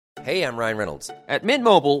Hey, I'm Ryan Reynolds. At Mint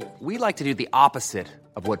Mobile, we like to do the opposite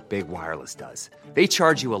of what Big Wireless does. They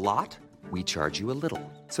charge you a lot, we charge you a little.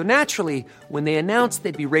 So naturally, when they announced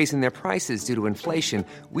they'd be raising their prices due to inflation,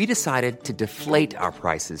 we decided to deflate our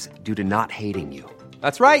prices due to not hating you.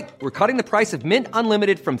 That's right. We're cutting the price of Mint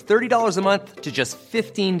Unlimited from $30 a month to just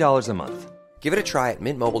 $15 a month. Give it a try at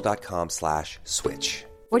mintmobile.com/switch.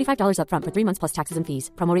 $45 up front for 3 months plus taxes and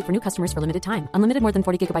fees. Promo rate for new customers for limited time. Unlimited more than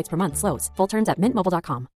 40 gigabytes per month. Slows full terms at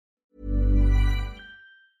mintmobile.com.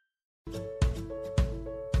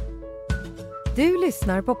 Du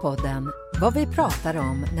lyssnar på podden Vad vi pratar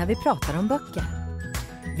om när vi pratar om böcker.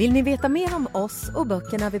 Vill ni veta mer om oss och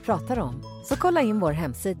böckerna vi pratar om, så kolla in vår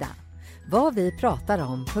hemsida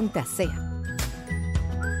vadvipratarom.se.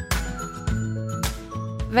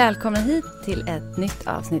 Välkomna hit till ett nytt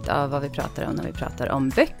avsnitt av Vad vi pratar om när vi pratar om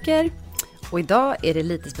böcker. Och idag är det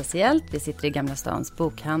lite speciellt. Vi sitter i Gamla Stans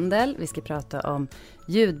bokhandel. Vi ska prata om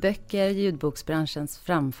ljudböcker, ljudboksbranschens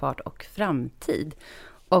framfart och framtid.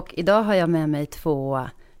 Och idag har jag med mig 2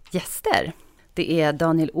 gäster. Det är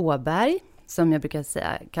Daniel Åberg, som jag brukar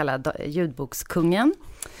kalla ljudbokskungen.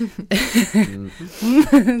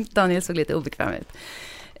 Daniel såg lite obekväm ut.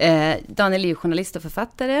 Daniel är ju journalist och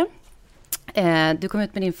författare. Du kom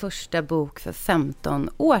ut med din första bok för 15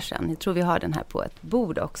 år sedan. Jag tror vi har den här på ett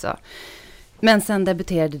bord också. Men sen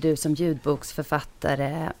debuterade du som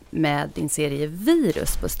ljudboksförfattare med din serie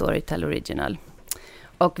Virus på Storytel Original.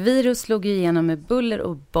 Och Virus slog ju igenom med buller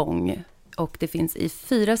och bång. Och det finns i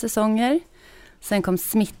 4 säsonger. Sen kom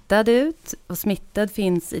Smittad ut. Och Smittad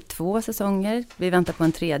finns i 2 säsonger. Vi väntar på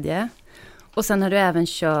en 3:e. Och sen har du även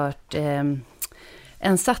kört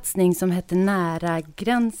en satsning som heter Nära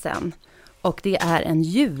gränsen. Och det är en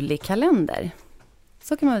julikalender.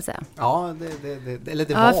 Så kan man väl säga. Ja, det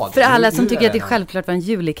ja, var. För alla som tycker att det självklart var en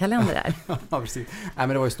julikalender är. Ja, precis. Nej, men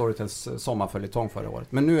det var ju Storytels sommarföljetong förra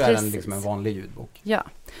året. Men nu är den liksom en vanlig ljudbok. Ja,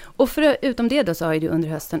 och förutom det då så har ju du under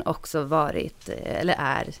hösten också varit, eller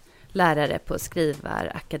är, lärare på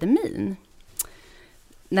Skrivarakademin.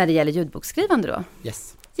 När det gäller ljudboksskrivande då.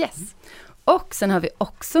 Yes. Och sen har vi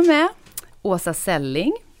också med Åsa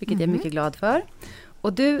Selling, vilket jag är mycket glad för.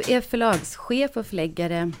 Och du är förlagschef och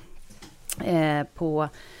förläggare på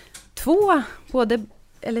 2, både,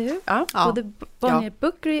 eller hur? Ja. Både Bonnier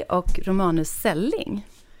Bookery och Romanus Selling.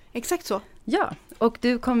 Exakt så. Ja, och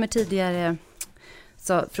du kommer tidigare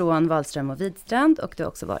från Wahlström och Widstrand, och du har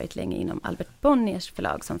också varit länge inom Albert Bonniers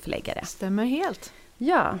förlag som förläggare. Stämmer helt.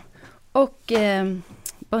 Ja, och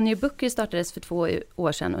Bonnier Bookery startades för 2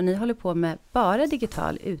 år sedan, och ni håller på med bara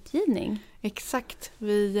digital utgivning. Exakt.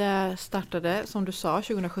 Vi startade, som du sa,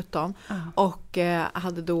 2017 och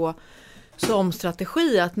hade då som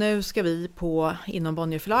strategi att nu ska vi inom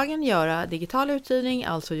Bonnierförlagen göra digital utgivning,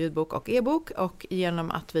 alltså ljudbok och e-bok, och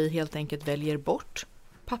genom att vi helt enkelt väljer bort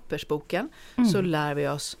pappersboken så lär vi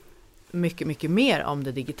oss mycket, mycket mer om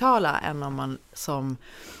det digitala än om man som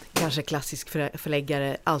kanske klassisk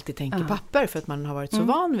förläggare alltid tänker papper, för att man har varit så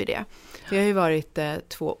van vid det. Det har ju varit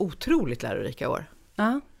 2 otroligt lärorika år.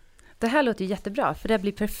 Ja. Det här låter ju jättebra, för det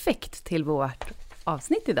blir perfekt till vårt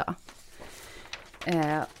avsnitt idag.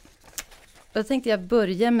 Då tänkte jag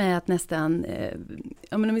börja med att nästan,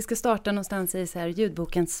 om vi ska starta någonstans i så här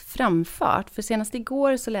ljudbokens framfart. För senast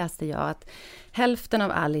igår så läste jag att hälften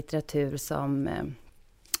av all litteratur som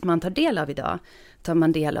man tar del av idag tar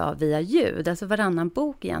man del av via ljud. Alltså varannan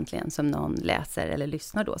bok egentligen som någon läser eller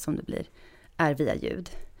lyssnar då, som det blir, är via ljud.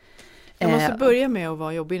 Jag måste börja med att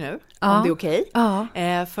vara jobbig nu, om det är okej. Ja.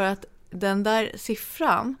 För att den där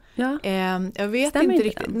siffran, jag vet stämmer inte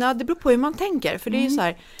riktigt. Nej, det beror på hur man tänker. För det är ju så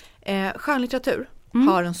här, skönlitteratur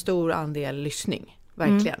har en stor andel lyssning,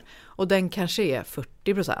 verkligen. Och den kanske är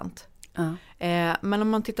 40%. Men om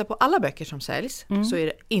man tittar på alla böcker som säljs så är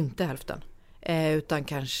det inte hälften. Utan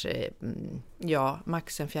kanske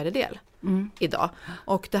max en 1/4 idag.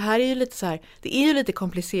 Och det här är ju lite så här, det är ju lite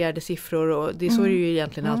komplicerade siffror, och det är så är det ju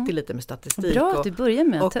egentligen alltid lite med statistik. Bra att du börjar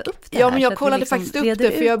med att ta upp det här. Ja, men jag kollade faktiskt upp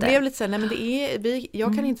det, för jag blev lite så här, nej men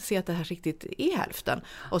jag kan inte se att det här riktigt är hälften.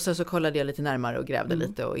 Och sen så kollade jag lite närmare och grävde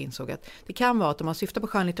lite och insåg att det kan vara att om man syftar på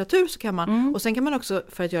skönlitteratur så kan man, och sen kan man också,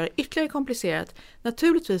 för att göra det ytterligare komplicerat,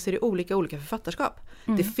 naturligtvis är det olika författarskap.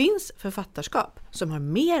 Det finns författarskap som har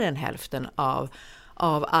mer än hälften av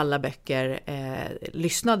alla böcker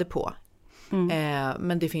lyssnade på.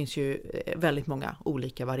 Men det finns ju väldigt många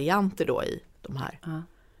olika varianter då i de här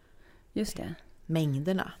just det.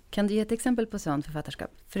 mängderna. Kan du ge ett exempel på sånt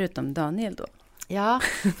författarskap, förutom Daniel då? Ja,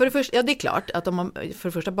 för det första, det är klart att om man för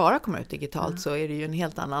det första bara kommer ut digitalt så är det ju en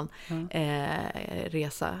helt annan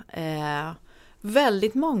resa.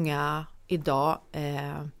 Väldigt många idag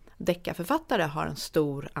deckarförfattare har en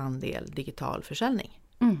stor andel digital försäljning.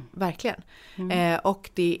 Verkligen. Och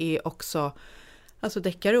det är också, alltså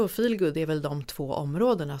deckare och feelgood är väl de 2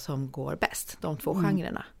 områdena som går bäst, de 2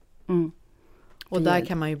 genrerna. Och där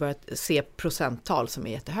kan man ju börja se procenttal som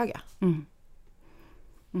är jättehöga.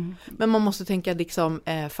 Men man måste tänka liksom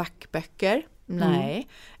fackböcker. Nej,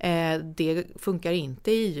 det funkar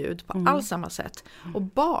inte i ljud på alls samma sätt. Och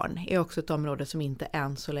barn är också ett område som inte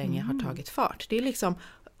än så länge har tagit fart. Det är liksom,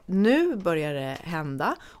 nu börjar det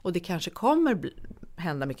hända och det kanske kommer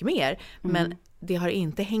hända mycket mer. Men det har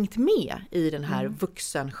inte hängt med i den här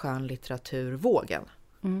vuxenskönlitteraturvågen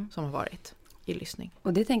som har varit i lyssning.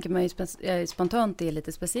 Och det tänker man ju spontant är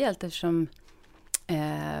lite speciellt eftersom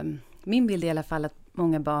min bild är i alla fall att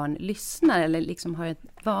många barn lyssnar eller liksom har ett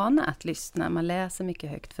vana att lyssna. Man läser mycket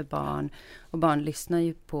högt för barn och barn lyssnar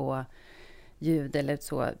ju på ljud eller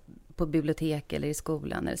så på bibliotek eller i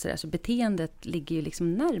skolan eller sådär. Så beteendet ligger ju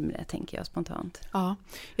liksom närmare, tänker jag spontant. Ja,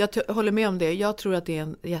 jag håller med om det. Jag tror att det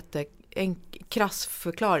är en krass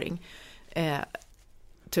förklaring.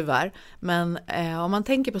 Tyvärr. Men om man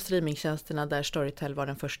tänker på streamingtjänsterna där Storytel var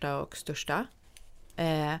den första och största.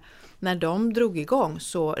 När de drog igång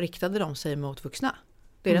så riktade de sig mot vuxna.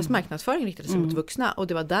 Deras marknadsföring riktade sig mot vuxna. Och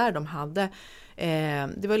det var där de hade,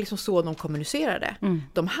 det var liksom så de kommunicerade.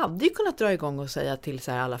 De hade ju kunnat dra igång och säga till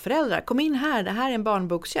så här alla föräldrar, kom in här, det här är en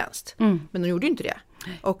barnbokstjänst. Men de gjorde inte det.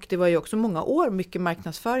 Och det var ju också många år, mycket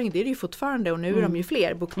marknadsföring, det är det ju fortfarande och nu är de ju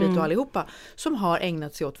fler, BookBeat och allihopa, som har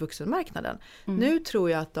ägnat sig åt vuxenmarknaden. Nu tror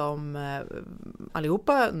jag att de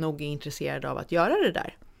allihopa nog är intresserade av att göra det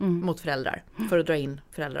där mot föräldrar, för att dra in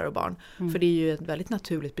föräldrar och barn. För det är ju ett väldigt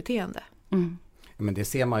naturligt beteende. Men det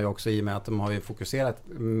ser man ju också i och med att de har ju fokuserat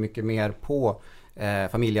mycket mer på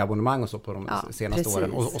familjeabonnemang och så på de senaste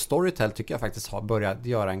åren. Och Storytel tycker jag faktiskt har börjat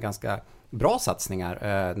göra en ganska bra satsningar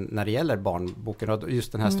när det gäller barnboken. Och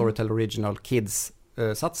just den här Storytel Original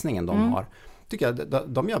Kids-satsningen de har. Tycker jag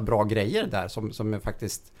de gör bra grejer där som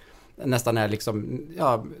faktiskt nästan är liksom,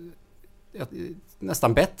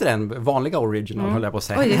 nästan bättre än vanliga original, höll jag på att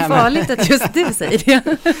säga. Oj, det är farligt att just du säger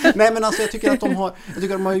det. Nej, men alltså jag tycker att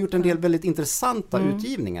de har gjort en del väldigt intressanta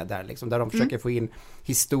utgivningar där liksom, där de försöker få in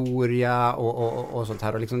historia och sånt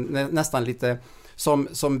här och liksom nästan lite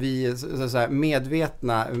som vi så att säga,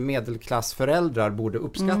 medvetna medelklassföräldrar borde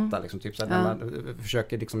uppskatta liksom, typ så när man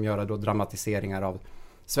försöker liksom göra då dramatiseringar av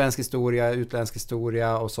svensk historia, utländsk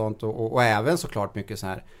historia och sånt och även såklart mycket så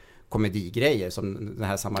här komedigrejer som det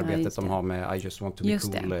här samarbetet de har med I Just Want To Be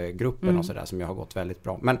Cool-gruppen och sådär som jag har gått väldigt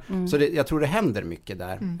bra. Men så jag tror det händer mycket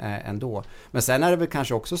där ändå. Men sen är det väl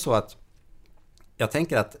kanske också så att jag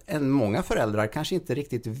tänker att många föräldrar kanske inte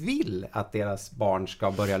riktigt vill att deras barn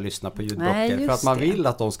ska börja lyssna på ljudböcker för att man vill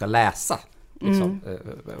att de ska läsa. Liksom,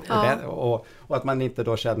 och att man inte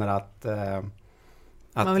då känner att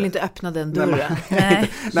man vill inte öppna den dörren.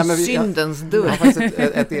 Syndens dörr. Jag har faktiskt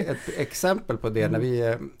ett exempel på det. När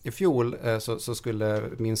vi i fjol så skulle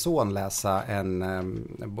min son läsa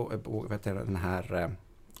vad heter den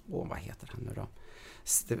nu då?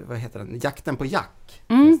 Vad heter den? Jakten på Jack.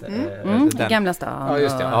 Gamla stan. Ja,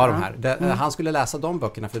 just det. Ja, de här. Han skulle läsa de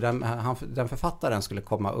böckerna för den författaren skulle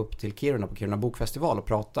komma upp till Kiruna på Kiruna bokfestival och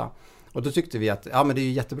prata. Och då tyckte vi att men det är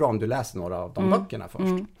ju jättebra om du läser några av de böckerna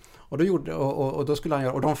först. Och då skulle han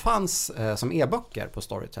göra, och de fanns som e-böcker på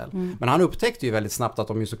Storytel. Men han upptäckte ju väldigt snabbt att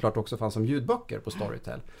de ju såklart också fanns som ljudböcker på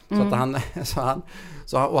Storytel. Så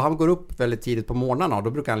att han går upp väldigt tidigt på morgnarna och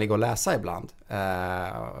då brukar han ligga och läsa ibland.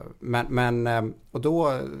 Och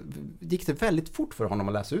då gick det väldigt fort för honom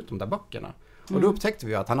att läsa ut de där böckerna. Och då upptäckte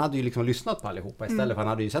vi att han hade ju liksom lyssnat på allihopa istället. För han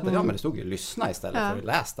hade ju sett att men det stod ju lyssna istället för att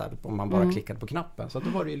läsa där. Om man bara klickade på knappen. Så då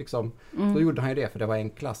var det ju liksom, då gjorde han ju det för det var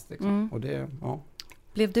enklast. Liksom. Och det,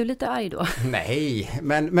 Blev du lite arg då? Nej,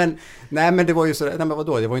 men det var ju så, nej men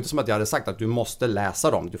vadå? Det var ju inte som att jag hade sagt att du måste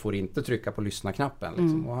läsa dem. Du får inte trycka på lyssna-knappen.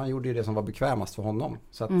 Liksom. Och han gjorde ju det som var bekvämast för honom.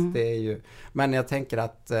 Så att det är ju, men jag tänker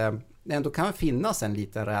att det ändå kan finnas en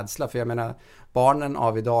liten rädsla. För jag menar, barnen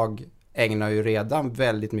av idag ägnar ju redan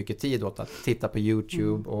väldigt mycket tid åt att titta på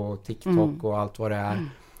YouTube och TikTok och allt vad det är.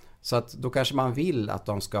 Så att då kanske man vill att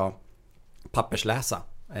de ska pappersläsa.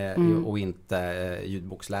 Och inte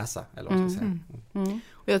ljudboksläsa eller vad man ska säga.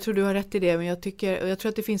 Och jag tror du har rätt i det, men jag tror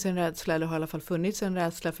att det finns en rädsla, eller har i alla fall funnits en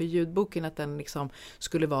rädsla för ljudboken, att den liksom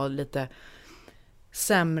skulle vara lite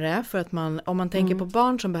sämre, för att om man tänker på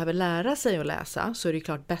barn som behöver lära sig att läsa, så är det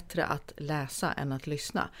klart bättre att läsa än att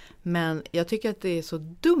lyssna. Men jag tycker att det är så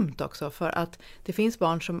dumt också, för att det finns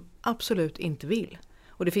barn som absolut inte vill.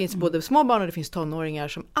 Och det finns både små barn och det finns tonåringar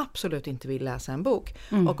som absolut inte vill läsa en bok.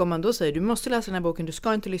 Och om man då säger, du måste läsa den här boken, du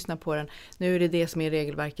ska inte lyssna på den, nu är det det som är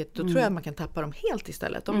regelverket, då tror jag att man kan tappa dem helt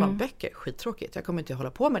istället. De bara, böcker, skittråkigt, jag kommer inte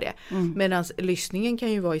hålla på med det. Medan lyssningen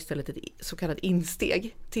kan ju vara istället ett så kallat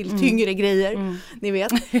insteg till tyngre grejer, ni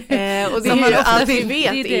vet. Och det är ju allt vi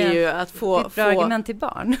vet är ju att få argument till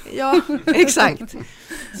barn. Ja, exakt.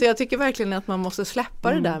 Så jag tycker verkligen att man måste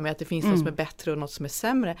släppa det där med att det finns något som är bättre och något som är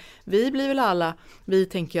sämre. Vi blir väl alla, vi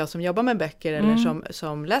tänker jag som jobbar med böcker eller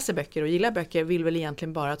som läser böcker och gillar böcker, vill väl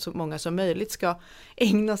egentligen bara att så många som möjligt ska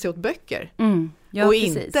ägna sig åt böcker. Ja, och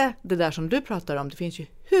precis. inte det där som du pratar om. Det finns ju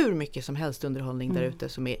hur mycket som helst underhållning där ute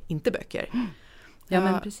som är inte böcker. Ja,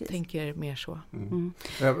 men precis. Jag tänker mer så.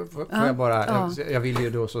 Jag vill ju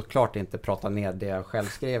då såklart inte prata ner det jag själv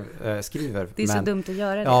skriver. Det är så dumt att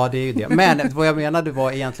göra det. Ja, det är ju det. Men vad jag menade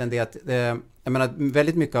var egentligen det att jag menar,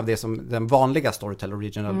 väldigt mycket av det som den vanliga Storytel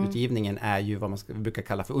Original-utgivningen är ju vad man brukar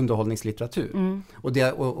kalla för underhållningslitteratur.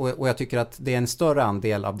 Och jag tycker att det är en större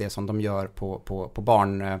andel av det som de gör på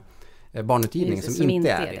barnutgivningen som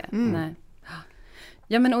inte är det. Nej.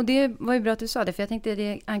 Ja, men och det var ju bra att du sa det, för jag tänkte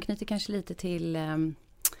det anknyter kanske lite till,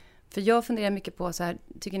 för jag funderar mycket på så här,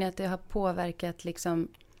 tycker ni att det har påverkat liksom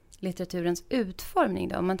litteraturens utformning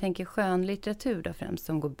då? Om man tänker skönlitteratur då främst,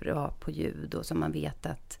 som går bra på ljud och som man vet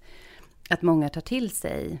att många tar till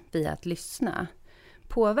sig via att lyssna.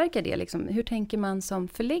 Påverkar det liksom, hur tänker man som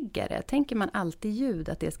förläggare? Tänker man alltid ljud,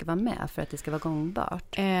 att det ska vara med för att det ska vara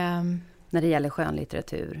gångbart? När det gäller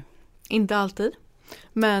skönlitteratur? Inte alltid.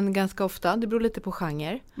 Men ganska ofta, det beror lite på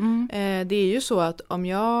genre. Det är ju så att om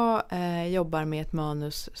jag jobbar med ett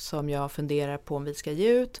manus som jag funderar på om vi ska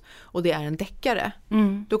ge ut och det är en deckare,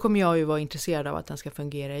 då kommer jag ju vara intresserad av att den ska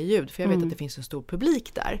fungera i ljud, för jag vet att det finns en stor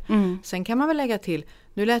publik där. Sen kan man väl lägga till,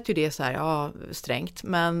 nu lät ju det så här, strängt,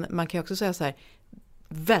 men man kan ju också säga så här,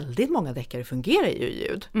 väldigt många deckare fungerar ju i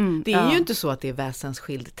ljud. Det är ju inte så att det är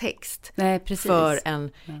väsensskild text. Nej, precis. För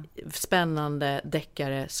en spännande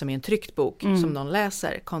deckare som är en tryckt bok som någon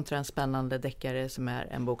läser kontra en spännande deckare som är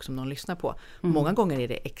en bok som någon lyssnar på. Många gånger är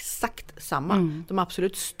det exakt samma. De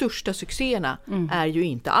absolut största succéerna är ju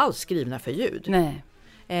inte alls skrivna för ljud. Nej.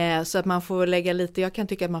 Så att man får lägga lite, jag kan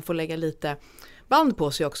tycka att man får lägga lite band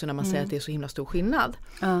på sig också när man säger att det är så himla stor skillnad.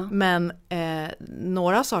 Men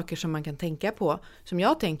några saker som man kan tänka på, som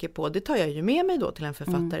jag tänker på, det tar jag ju med mig då till en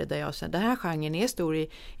författare där jag säger, den här genren är stor i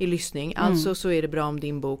lyssning, alltså så är det bra om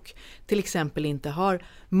din bok till exempel inte har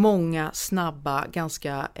många snabba,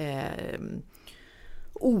 ganska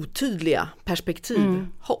otydliga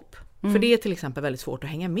perspektivhopp. För det är till exempel väldigt svårt att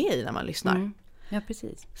hänga med i när man lyssnar. Ja,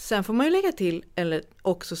 precis. Sen får man ju lägga till, eller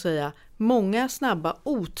också säga, många snabba,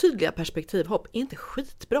 otydliga perspektivhopp är inte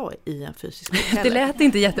skitbra i en fysisk bok heller. Det lät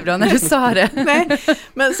inte jättebra när du sa det. Nej,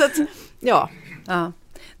 men så att, ja.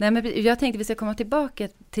 Nej, men jag tänkte vi ska komma tillbaka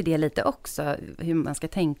till det lite också, hur man ska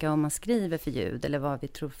tänka om man skriver för ljud, eller vad vi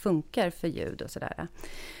tror funkar för ljud och sådär.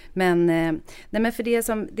 Men för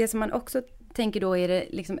det som man också tänker då, är det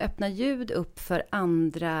liksom öppna ljud upp för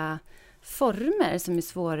andra former som är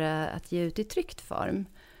svåra att ge ut i tryckt form.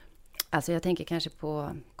 Alltså jag tänker kanske på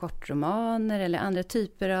kortromaner eller andra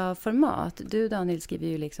typer av format. Du, Daniel, skriver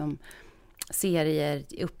ju liksom serier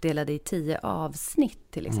uppdelade i 10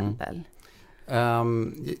 avsnitt till exempel.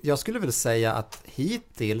 Jag skulle väl säga att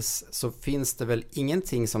hittills så finns det väl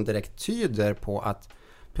ingenting som direkt tyder på att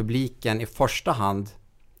publiken i första hand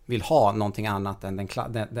vill ha någonting annat än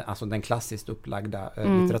den klassiskt upplagda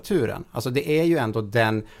litteraturen. Alltså det är ju ändå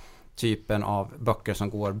den typen av böcker som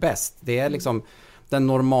går bäst. Det är liksom den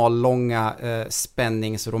normallånga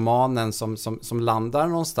spänningsromanen som landar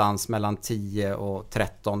någonstans mellan 10 och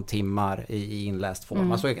 13 timmar i inläst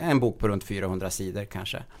form. Alltså en bok på runt 400 sidor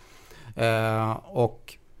kanske.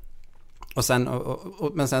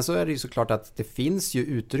 Men sen så är det ju såklart att det finns ju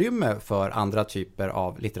utrymme för andra typer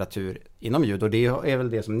av litteratur inom ljud, och det är väl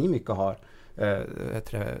det som ni mycket har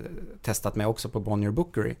testat med också på Bonnier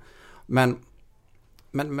Bookery. Men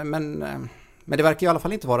det verkar i alla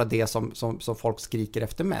fall inte vara det som folk skriker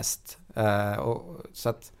efter mest. Så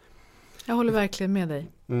att jag håller verkligen med dig.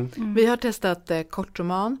 Vi har testat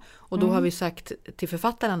kortroman, och då har vi sagt till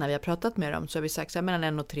författarna när vi har pratat med dem, så har vi sagt så här, mellan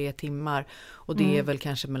 1 och 3 timmar, och det är väl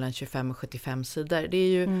kanske mellan 25 och 75 sidor. Det är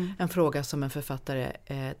ju en fråga som en författare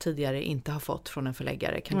tidigare inte har fått från en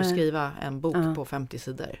förläggare. Kan du skriva en bok på 50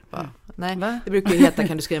 sidor? Nej, det brukar ju heta,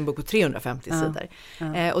 kan du skriva en bok på 350 sidor?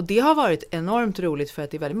 Och det har varit enormt roligt, för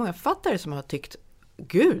att det är väldigt många författare som har tyckt,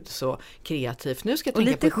 gud så kreativt, nu ska jag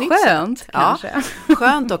tänka på ett nytt skönt kanske. Ja,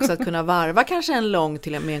 skönt också att kunna varva kanske en lång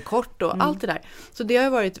med en kort och allt det där. Så det har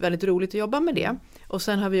varit väldigt roligt att jobba med det. Och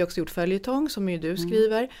sen har vi också gjort följetong som ju du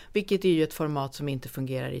skriver, vilket är ju ett format som inte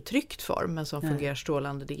fungerar i tryckt form men som fungerar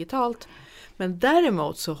strålande digitalt. Men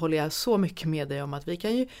däremot så håller jag så mycket med dig om att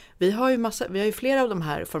vi har ju flera av de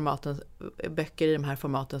här formaten, böcker i de här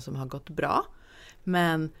formaten som har gått bra.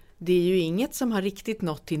 Men det är ju inget som har riktigt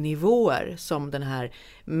nått till nivåer som den här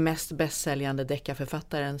mest bästsäljande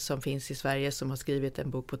deckarförfattaren som finns i Sverige som har skrivit en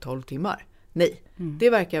bok på 12 timmar. Nej,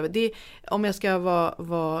 om jag ska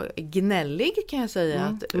vara gnällig kan jag säga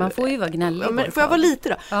att... Man får ju vara gnällig. Får jag vara lite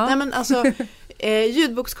då? Ja. Nej, men alltså,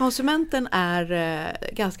 ljudbokskonsumenten är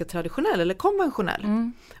ganska traditionell eller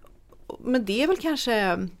konventionell. Men det är väl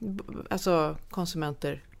kanske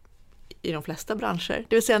konsumenter i de flesta branscher.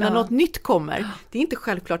 Det vill säga när något nytt kommer, det är inte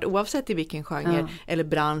självklart oavsett i vilken genre eller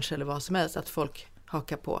bransch eller vad som helst att folk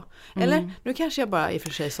hakar på. Eller, nu kanske jag bara i och för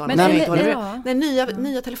sig sa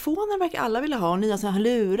nya telefoner verkar alla vilja ha och nya sådana här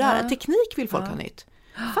lurar. Teknik vill folk ha nytt.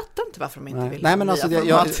 Jag fattar inte varför de inte vill ha nya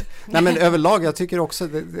format. Nej, men överlag, jag tycker också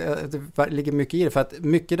det ligger mycket i det. För att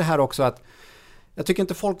mycket det här också att jag tycker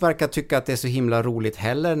inte folk verkar tycka att det är så himla roligt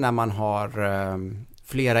heller när man har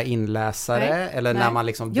flera inläsare eller när man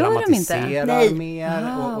liksom dramatiserar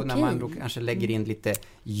mer och när man då kanske lägger in lite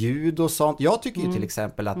ljud och sånt. Jag tycker ju till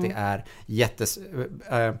exempel att det är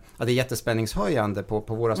jättespänningshöjande på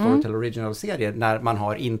våra Storytel Original-serier när man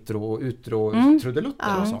har intro och utro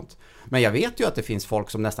trudelutter och sånt. Men jag vet ju att det finns folk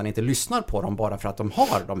som nästan inte lyssnar på dem bara för att de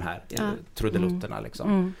har de här trudelutterna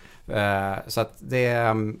liksom. Så att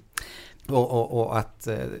det och att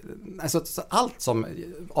alltså allt som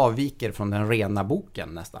avviker från den rena boken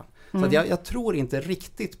nästan. Så att jag tror inte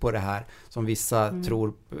riktigt på det här som vissa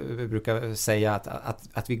brukar säga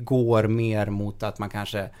att vi går mer mot att man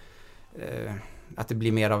kanske att det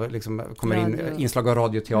blir mer av liksom, kommer in inslag av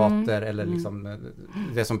radioteater eller liksom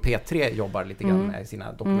det som P3 jobbar lite grann med i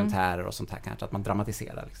sina dokumentärer och sånt här kanske, att man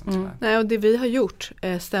dramatiserar liksom. Nej, och det vi har gjort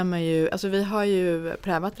stämmer ju, alltså vi har ju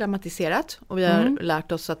prövat dramatiserat och vi har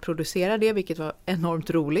lärt oss att producera det, vilket var enormt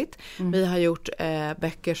roligt. Vi har gjort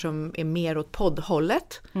böcker som är mer åt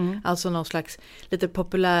poddhållet, alltså någon slags lite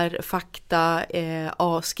populär fakta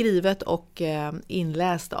skrivet och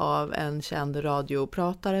inläst av en känd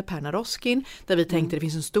radiopratare, Perna Roskin, där vi tänkte det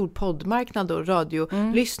finns en stor poddmarknad och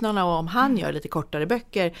radiolyssnarna och om han gör lite kortare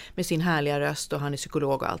böcker med sin härliga röst och han är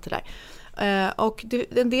psykolog och allt det där. Och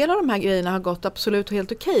en del av de här grejerna har gått absolut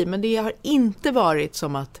helt okej, men det har inte varit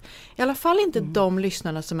som att, i alla fall inte de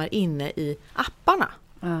lyssnarna som är inne i apparna.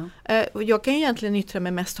 Jag kan ju egentligen yttra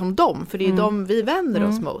mig mest om dem, för det är de vi vänder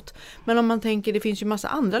oss mot. Men om man tänker, det finns ju massa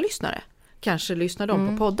andra lyssnare. Kanske lyssnar de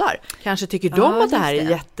på poddar. Kanske tycker de att det här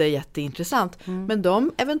är jätteintressant. Men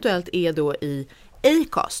de eventuellt är då i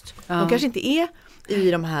Acast. De kanske inte är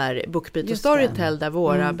i de här BookBeat och Storytel där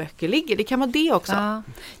våra böcker ligger. Det kan vara det också.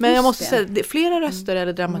 Men jag måste säga, flera röster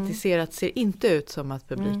eller dramatiserat ser inte ut som att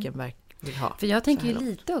publiken vill ha. För jag tänker ju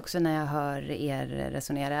lite också när jag hör er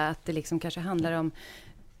resonera att det liksom kanske handlar om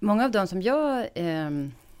många av dem som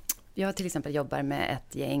jag till exempel jobbar med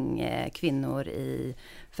ett gäng kvinnor i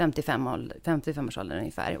 55-årsåldern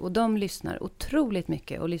ungefär. Och de lyssnar otroligt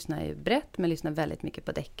mycket och lyssnar ju brett, men lyssnar väldigt mycket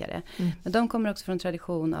på deckare. Men de kommer också från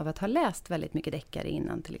tradition av att ha läst väldigt mycket deckare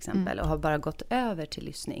innan till exempel och har bara gått över till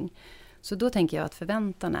lyssning. Så då tänker jag att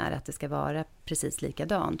förväntan är att det ska vara precis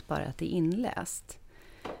likadant, bara att det är inläst.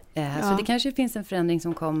 Så det kanske finns en förändring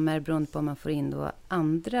som kommer beroende på om man får in då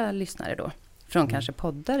andra lyssnare då. Från kanske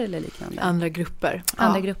poddar eller liknande. Andra grupper.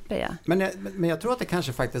 Andra grupper, ja. Men jag tror att det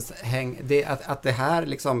kanske faktiskt att det här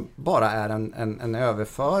liksom bara är en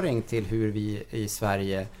överföring till hur vi i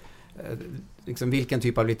Sverige, liksom vilken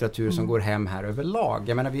typ av litteratur som går hem här överlag.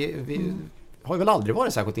 Jag menar, vi har ju väl aldrig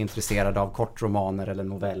varit särskilt intresserade av kortromaner eller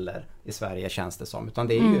noveller i Sverige, känns det som. Utan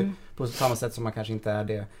det är ju på samma sätt som man kanske inte är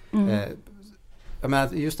det... Jag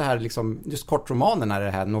menar, just det här liksom, just kortromanerna,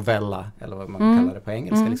 det här novella eller vad man kallar det på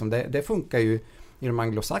engelska liksom, det funkar ju i de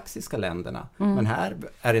anglosaxiska länderna, men här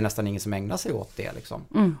är det nästan ingen som ägnar sig åt det liksom.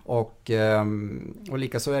 Och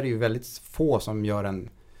likaså är det ju väldigt få som gör en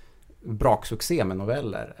braksuccé med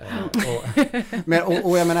noveller.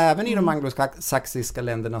 Och jag menar, även i de anglosaxiska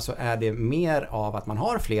länderna så är det mer av att man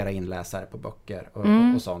har flera inläsare på böcker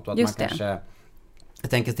och sånt, och att man kanske, jag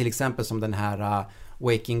tänker till exempel som den här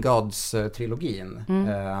Waking Gods-trilogin.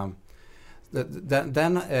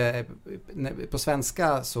 Den på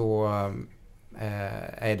svenska så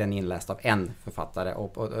är den inläst av en författare,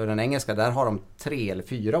 och den engelska, där har de 3 eller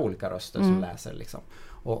 4 olika röster som läser liksom.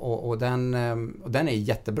 Och den är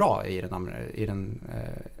jättebra i den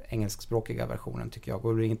engelskspråkiga versionen, tycker jag.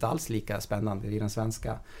 Och det är inte alls lika spännande i den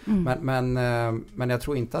svenska. Men jag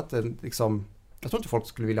tror inte att det liksom, jag tror inte folk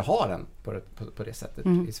skulle vilja ha den på det sättet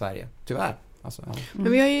i Sverige, tyvärr. Alltså,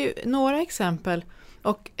 Men vi har ju några exempel.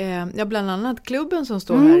 Och bland annat klubben som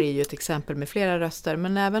står här är ju ett exempel med flera röster.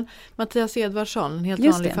 Men även Mattias Edvardsson, en helt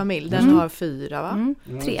vanlig familj. Den har 4 va?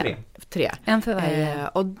 3. En för varje.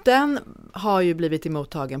 Och den har ju blivit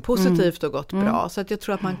emottagen positivt och gått bra. Så att jag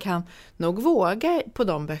tror att man kan nog våga på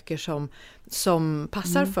de böcker som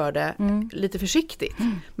passar för det lite försiktigt.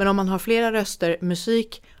 Men om man har flera röster,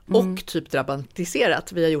 musik och typ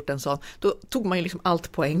dramatiserat, vi har gjort en sån, då tog man ju liksom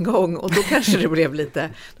allt på en gång och då kanske det blev lite,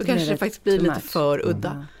 då kanske det faktiskt blir lite för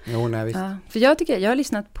udda. Jo, nej, visst. Ja, för jag har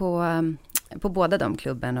lyssnat på båda de,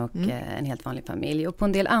 klubben och en helt vanlig familj. Och på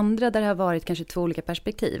en del andra där det har varit kanske 2 olika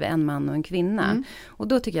perspektiv, en man och en kvinna. Och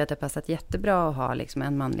då tycker jag att det har passat jättebra att ha liksom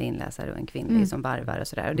en manlig inläsare och en kvinnlig som varvar och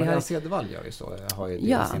sådär. Och det Marianne Cedervall gör ju så. Jag har ju det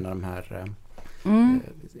i sina de här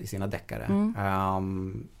i sina deckare.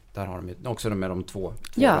 Där har de ju också med de 2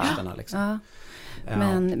 rösterna liksom.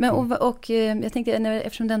 Ja. Men jag tänkte,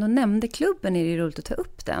 eftersom du ändå nämnde klubben, är det roligt att ta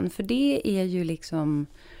upp den. För det är ju liksom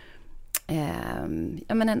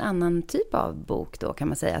en annan typ av bok då, kan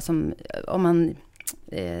man säga. Som, om man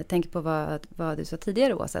tänker på vad du sa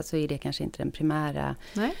tidigare, Åsa, så är det kanske inte den primära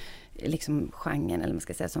liksom genren, eller man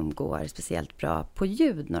ska säga, som går speciellt bra på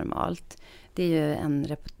ljud normalt. Det är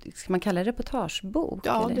ju ska man kalla det reportagebok?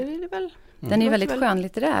 Ja, eller? Det är det väl. Den är ju väldigt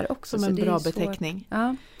skönlitterär också. Som en bra beteckning.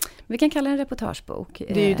 Ja. Vi kan kalla den reportagebok.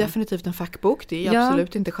 Det är ju definitivt en fackbok. Det är ju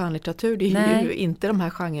absolut inte skönlitteratur. Det är ju inte de här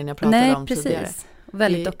genren jag pratade om tidigare. Precis.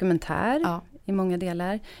 Väldigt dokumentär i många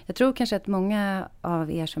delar. Jag tror kanske att många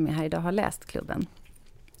av er som är här idag har läst klubben.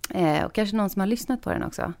 Och kanske någon som har lyssnat på den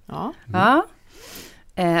också. Ja. Ja.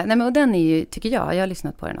 Och den är ju, tycker jag har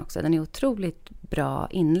lyssnat på den också. Den är otroligt bra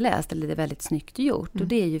inläst, eller det är väldigt snyggt gjort. Och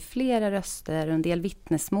det är ju flera röster, och en del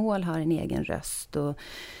vittnesmål har en egen röst. Och,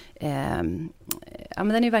 men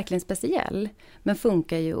den är verkligen speciell, men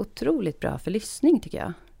funkar ju otroligt bra för lyssning, tycker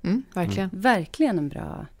jag. Verkligen. Verkligen en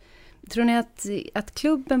bra. Tror ni att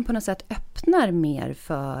klubben på något sätt öppnar mer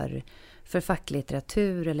för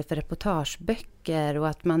facklitteratur eller för reportageböcker, och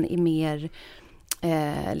att man är mer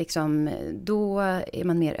då är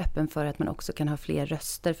man mer öppen för att man också kan ha fler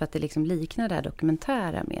röster, för att det liksom liknar det här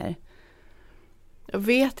dokumentära mer? Jag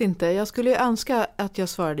vet inte. Jag skulle ju önska att jag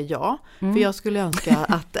svarade ja. För jag skulle önska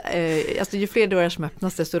att alltså ju fler dörrar som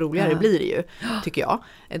öppnas, desto roligare blir det ju, tycker jag.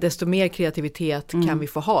 Desto mer kreativitet kan vi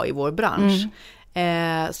få ha i vår bransch.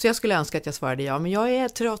 Så jag skulle önska att jag svarade ja, men jag är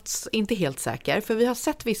trots inte helt säker. För vi har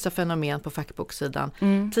sett vissa fenomen på fackboksidan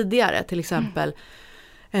tidigare. Till exempel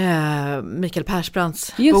Mikael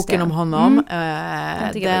Persbrandts boken om honom.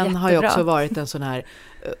 Den har ju också varit en sån här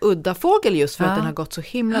udda fågel, just för att den har gått så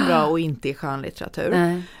himla bra och inte i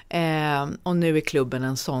skönlitteratur. Och nu är klubben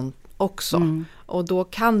en sån också. Och då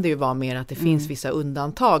kan det ju vara mer att det finns vissa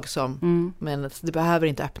undantag som, men det behöver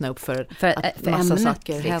inte öppna upp för att massa ämnet,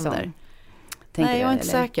 saker händer. Nej, jag är inte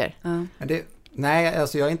säker. Nej,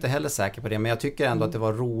 alltså jag är inte heller säker på det, men jag tycker ändå att det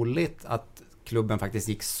var roligt att klubben faktiskt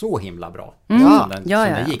gick så himla bra som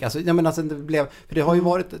den gick. Alltså, det blev, för det har ju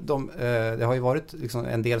varit det har ju varit liksom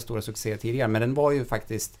en del stora succéer tidigare, men den var ju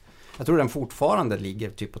faktiskt, jag tror den fortfarande ligger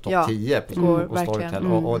typ på topp 10 på Storytel,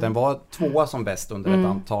 och den var 2 som bäst under ett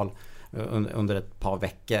antal under ett par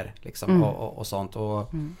veckor liksom, och sånt.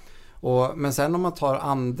 Men sen om man tar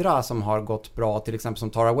andra som har gått bra, till exempel som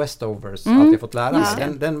Tara Westovers, Alltid fått lära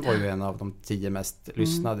mig, den var ju en av de 10 mest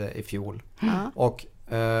lyssnade i fjol. Och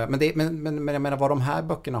men jag menar, vad de här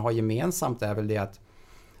böckerna har gemensamt är väl det att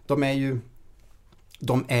de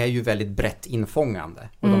är ju väldigt brett infångande,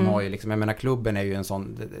 och de har ju liksom, jag menar, klubben är ju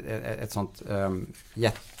ett sånt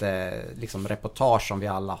liksom reportage som vi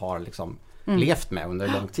alla har liksom levt med under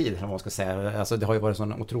lång tid, om man ska säga. Alltså det har ju varit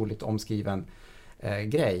en sån otroligt omskriven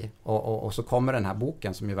grej, och så kommer den här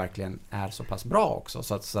boken som ju verkligen är så pass bra också,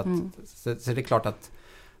 så det är klart att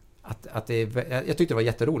jag tyckte det var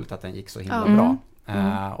jätteroligt att den gick så himla bra.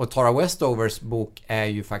 Och Tara Westovers bok är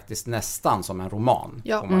ju faktiskt nästan som en roman.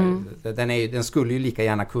 Den skulle ju lika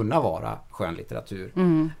gärna kunna vara skönlitteratur.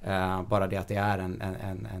 Bara det att det är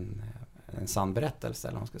en sann berättelse,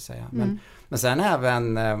 eller vad man ska säga. Men sen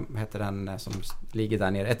även, vad heter den som ligger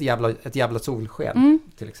där nere? Ett jävla solsken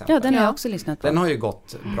till exempel. Ja, den har jag också lyssnat på. Den har ju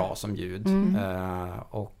gått bra som ljud.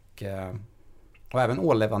 Och även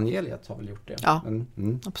Ålevangeliet har väl gjort det. Ja,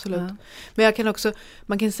 absolut. Ja. Men jag kan också,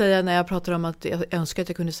 man kan säga, när jag pratar om att jag önskar att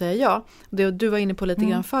jag kunde säga ja, det du var inne på lite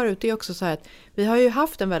grann förut, det är också så här att vi har ju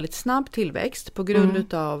haft en väldigt snabb tillväxt på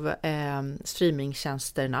grund av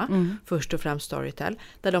streamingtjänsterna, först och främst Storytel,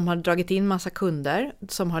 där de har dragit in massa kunder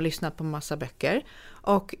som har lyssnat på massa böcker.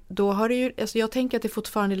 Och då har det ju, alltså jag tänker att det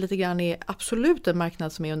fortfarande lite grann är absolut en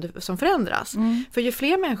marknad som förändras. För ju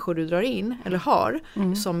fler människor du drar in eller har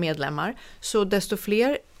som medlemmar, så desto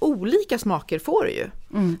fler olika smaker får du ju.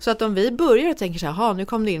 Så att om vi börjar och tänker så här, nu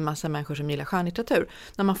kom det in massa människor som gillar skönlitteratur.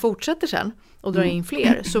 När man fortsätter sen och drar in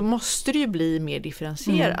fler så måste det ju bli mer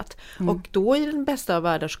differentierat. Och då i den bästa av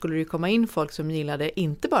världar skulle det ju komma in folk som gillade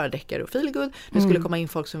inte bara deckare och feelgood. Det skulle komma in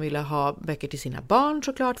folk som ville ha böcker till sina barn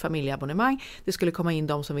såklart, familjeabonnemang. Det skulle komma in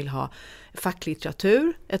de som vill ha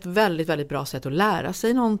facklitteratur. Ett väldigt, väldigt bra sätt att lära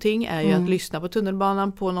sig någonting är ju att lyssna på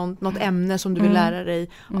tunnelbanan på något ämne som du vill lära dig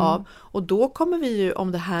av. Och då kommer vi ju,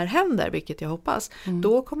 om det här händer, vilket jag hoppas,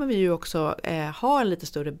 då kommer vi ju också ha en lite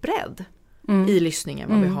större bredd i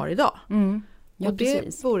lyssningen än vad vi har idag. Ja, och det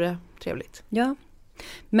precis. vore trevligt. Ja,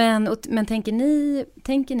 men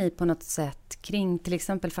tänker ni på något sätt kring till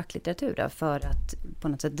exempel facklitteratur då, för att på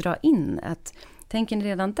något sätt dra in tänker ni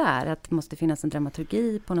redan där att det måste finnas en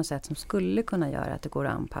dramaturgi på något sätt som skulle kunna göra att det går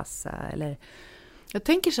att anpassa eller? Jag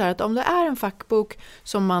tänker så här att om det är en fackbok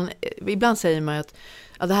som man, ibland säger man att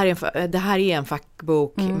det här är en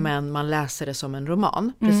fackbok men man läser det som en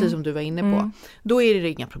roman, precis som du var inne på. Då är det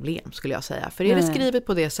inga problem skulle jag säga. För är det skrivet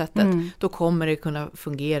på det sättet då kommer det kunna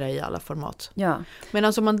fungera i alla format. Ja. Men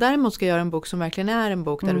alltså om man däremot ska göra en bok som verkligen är en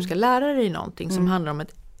bok där du ska lära dig någonting som handlar om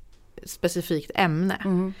ett specifikt ämne.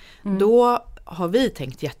 Då har vi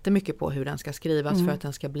tänkt jättemycket på hur den ska skrivas för att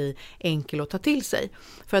den ska bli enkel att ta till sig.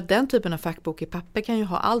 För att den typen av fackbok i papper kan ju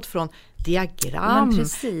ha allt från diagram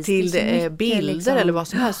till bilder liksom, eller vad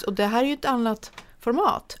som helst. Och det här är ju ett annat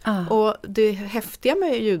format. Och det häftiga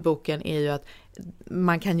med ljudboken är ju att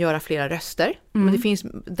man kan göra flera röster. Men det finns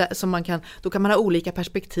som då kan man ha olika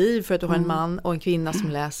perspektiv för att du har en man och en kvinna som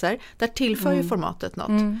läser. Där tillför ju formatet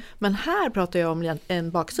något. Men här pratar jag om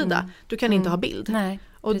en baksida. Du kan inte ha bild. Nej.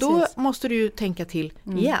 Och då måste du ju tänka till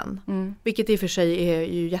igen. Vilket i och för sig är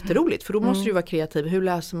ju jätteroligt. För då måste du vara kreativ. Hur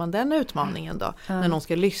löser man den utmaningen då? När någon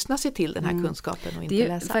ska lyssna sig till den här kunskapen och inte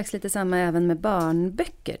läsa. Det är faktiskt lite samma även med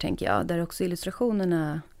barnböcker tänker jag. Där också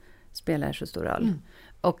illustrationerna spelar så stor roll.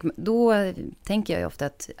 Och då tänker jag ju ofta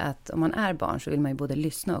att om man är barn så vill man ju både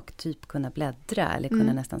lyssna och typ kunna bläddra. Eller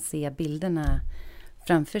kunna nästan se bilderna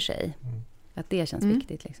framför sig. Att det känns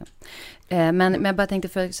viktigt liksom. Men jag bara tänkte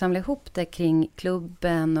för att samla ihop det kring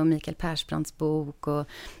klubben och Mikael Persbrandts bok. Och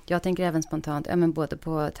jag tänker även spontant, både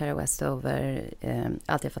på Tara Westover,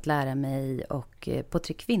 Allt jag fått lära mig och på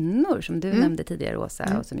Tre kvinnor som du nämnde tidigare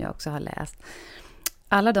Åsa och som jag också har läst.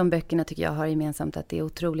 Alla de böckerna tycker jag har gemensamt att det är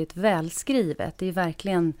otroligt välskrivet. Det är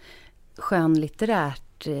verkligen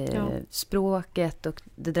skönlitterärt. Språket och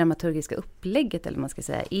det dramaturgiska upplägget eller man ska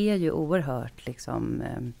säga är ju oerhört liksom...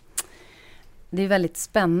 Det är väldigt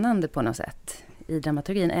spännande på något sätt i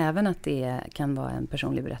dramaturgin, även att det kan vara en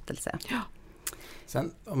personlig berättelse. Ja.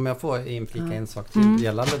 Sen om jag får inflika en sak till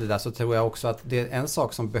gällande det där så tror jag också att det är en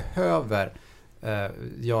sak som behöver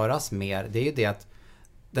göras mer. Det är ju det att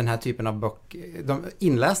den här typen av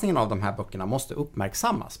inläsningen av de här böckerna måste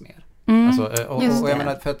uppmärksammas mer. Alltså, och jag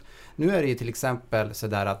menar, för att nu är det ju till exempel så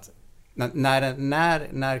där att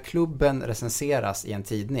när klubben recenseras i en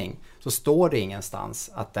tidning så står det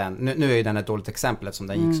ingenstans att den, nu är ju den ett dåligt exempel eftersom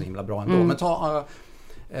den gick så himla bra ändå, men ta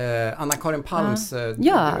Anna-Karin Palms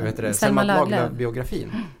Selma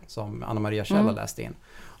Lagerlöf-biografin som Anna-Maria Kjell har läst in.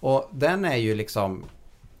 Och den är ju liksom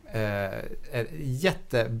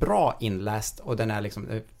jättebra inläst och den är liksom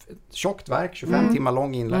tjockt verk, 25 timmar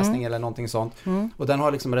lång inläsning eller någonting sånt. Och den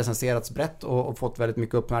har liksom recenserats brett och fått väldigt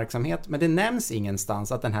mycket uppmärksamhet. Men det nämns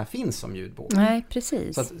ingenstans att den här finns som ljudbok. Nej,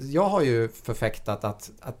 precis. Så att jag har ju förfäktat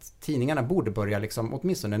att tidningarna borde börja liksom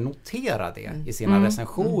åtminstone notera det i sina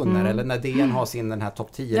recensioner. Eller när DN har den här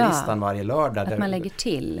topp 10-listan varje lördag. Att man lägger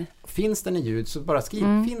till. Finns den i ljud så bara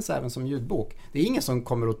skriv, finns även som ljudbok. Det är ingen som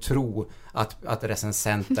kommer att tro att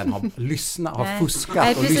recensenten har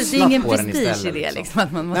fuskat och lyssnat på den istället. Det är ingen prestige i det liksom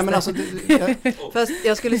att man måste... Nej, men alltså, Fast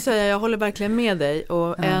jag skulle säga, jag håller verkligen med dig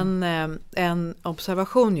och en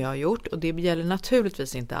observation jag har gjort, och det gäller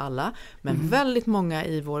naturligtvis inte alla, men väldigt många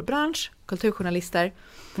i vår bransch, kulturjournalister,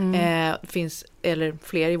 finns, eller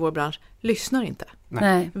fler i vår bransch, lyssnar inte.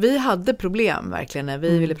 Nej. Vi hade problem verkligen när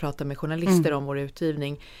vi ville prata med journalister om vår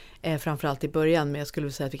utgivning, framförallt i början, men jag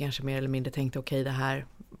skulle säga att vi kanske mer eller mindre tänkte okej, det här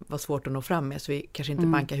var svårt att nå fram med, så vi kanske inte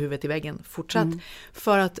bankar huvudet i väggen fortsatt.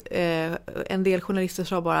 För att en del journalister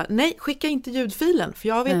sa bara, nej, skicka inte ljudfilen, för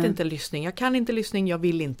jag vet inte lyssning, jag kan inte lyssning, jag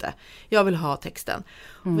vill inte. Jag vill ha texten.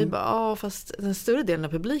 Och vi bara, fast den större delen av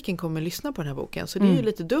publiken kommer lyssna på den här boken, så det är ju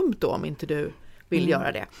lite dumt då om inte du vill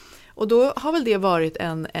göra det. Och då har väl det varit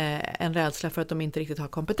en rädsla för att de inte riktigt har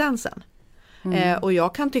kompetensen. Och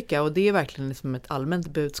jag kan tycka, och det är verkligen liksom ett allmänt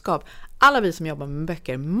budskap, alla vi som jobbar med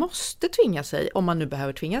böcker måste tvinga sig, om man nu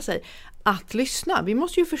behöver tvinga sig, att lyssna. Vi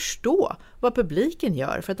måste ju förstå vad publiken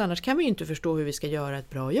gör, för att annars kan vi ju inte förstå hur vi ska göra ett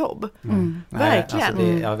bra jobb. Verkligen. Nej, alltså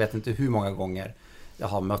jag vet inte hur många gånger jag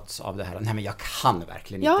har mötts av det här. Nej, men jag kan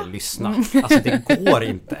verkligen inte lyssna. Alltså det går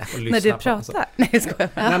inte att lyssna. När du på, pratar? alltså. Nej, jag skojar.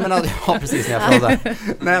 Nej, men alltså, ja, precis när jag pratar.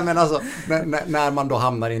 Nej, men alltså, när man då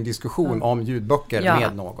hamnar i en diskussion om ljudböcker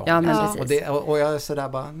med någon. Ja, men precis. Och jag är sådär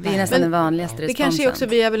bara... Det är nästan den vanligaste responsen. Det kanske är också,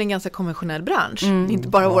 vi är väl en ganska konventionell bransch. Inte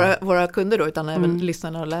bara våra kunder då, utan även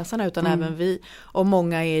lyssnarna och läsarna, utan även vi. Och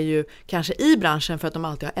många är ju kanske i branschen för att de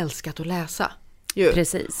alltid har älskat att läsa.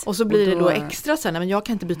 Precis. Och så blir det då extra sen, men jag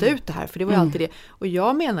kan inte byta ut det här, för det var ju alltid det. Och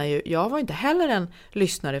jag menar ju, jag var inte heller en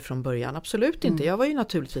lyssnare från början, absolut inte. Jag var ju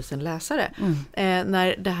naturligtvis en läsare.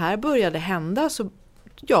 När det här började hända så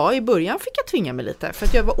i början fick jag tvinga mig lite för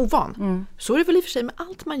att jag var ovan. Så är det väl i och för sig med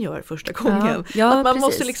allt man gör första gången. Ja, att man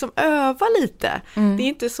måste liksom öva lite. Det är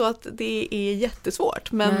inte så att det är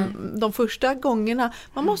jättesvårt, men de första gångerna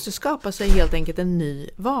man måste skapa sig helt enkelt en ny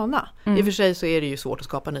vana. I och för sig så är det ju svårt att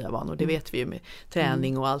skapa nya vanor, det vet vi ju med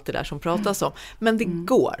träning och allt det där som pratas om. Men det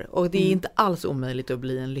går, och det är inte alls omöjligt att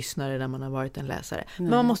bli en lyssnare när man har varit en läsare. Men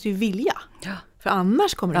man måste ju vilja, för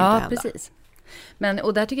annars kommer det inte hända. Precis.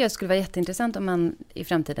 Och där tycker jag skulle vara jätteintressant om man i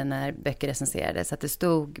framtiden när böcker recenserades, att det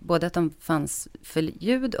stod både att de fanns för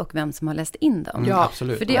ljud och vem som har läst in dem. Ja,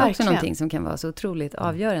 absolut. För det är också någonting som kan vara så otroligt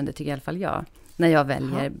avgörande, tycker i alla fall jag. När jag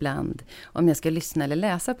väljer bland om jag ska lyssna eller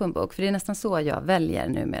läsa på en bok. För det är nästan så jag väljer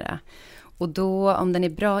numera. Och då, om den är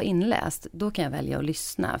bra inläst, då kan jag välja att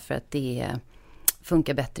lyssna för att det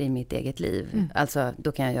funkar bättre i mitt eget liv. Alltså,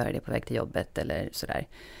 då kan jag göra det på väg till jobbet eller sådär.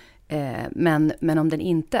 Men om den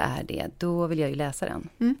inte är det, då vill jag ju läsa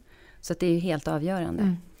den. Så att det är ju helt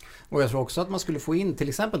avgörande. Och jag tror också att man skulle få in, till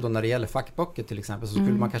exempel då när det gäller fackböcker till exempel, så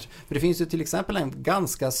skulle man kanske, för det finns ju till exempel en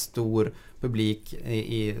ganska stor publik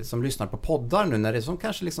som lyssnar på poddar nu, när det är som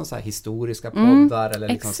kanske liksom så här historiska poddar eller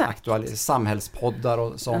liksom samhällspoddar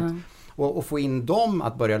och sånt. Och få in dem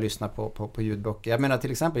att börja lyssna på ljudböcker. Jag menar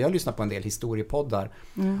till exempel, jag lyssnar på en del historiepoddar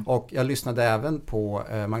och jag lyssnade även på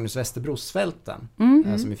Magnus Westerbros Svälten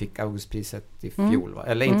som vi fick Augustpriset i fjol,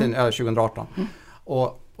 eller inte 2018.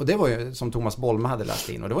 Och det var ju som Thomas Bolme hade läst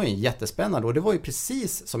in, och det var ju jättespännande, och det var ju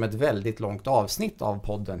precis som ett väldigt långt avsnitt av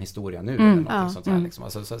podden Historia nu eller något sånt här liksom.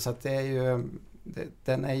 Alltså, så att det är ju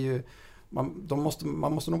den är ju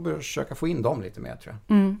man måste nog börja försöka få in dem lite mer, tror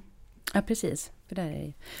jag. Ja, precis. För där är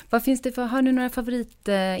det. Vad finns det för, har du några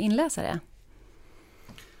favoritinläsare?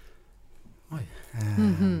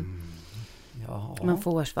 Ja. Man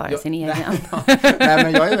får svara sin egen. Nej,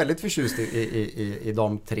 men jag är väldigt förtjust i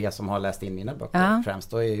de 3 som har läst in mina böcker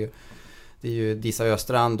främst. Det är ju Disa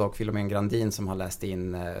Östrand och Filomén Grandin som har läst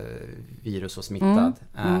in Virus och smittad.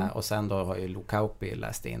 Och sen då har ju Lo Kauppi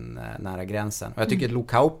läst in Nära gränsen. Och jag tycker att Lo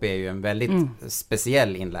Kauppi är ju en väldigt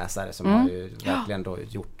speciell inläsare som har ju verkligen då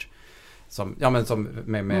gjort som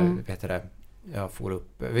med vad heter det,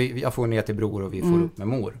 jag får ner till bror och vi får upp med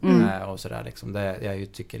mor och sådär liksom.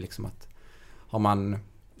 Jag tycker liksom att har man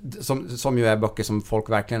som ju är böcker som folk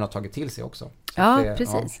verkligen har tagit till sig också. Så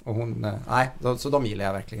precis. Och hon så de gillar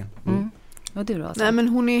jag verkligen. Och du då, alltså? Nej, men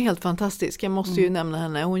hon är helt fantastisk. Jag måste ju nämna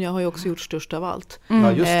henne. Hon har ju också gjort Störst av allt.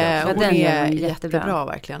 Ja, just det. Hon är jättebra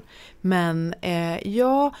verkligen. Men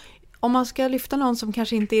om man ska lyfta någon som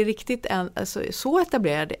kanske inte är riktigt så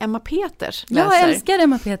etablerad, Emma Peters läser. Jag älskar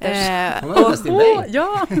Emma Peters. Hon har läst in dig.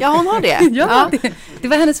 Ja, hon har det. Det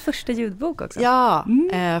var hennes första ljudbok också. Ja,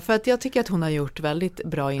 för att jag tycker att hon har gjort väldigt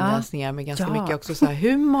bra inläsningar med ganska mycket också så här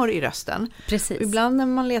humor i rösten. Precis. Och ibland när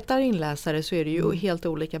man letar inläsare så är det ju helt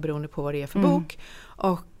olika beroende på vad det är för bok.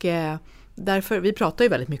 Och därför, vi pratar ju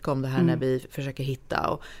väldigt mycket om det här när vi försöker hitta.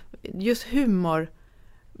 Och just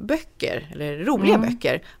humorböcker eller roliga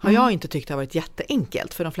böcker har jag inte tyckt har varit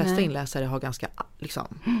jätteenkelt, för de flesta inläsare har ganska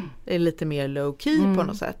är lite mer low key på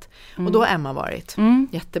något sätt. Och då har Emma varit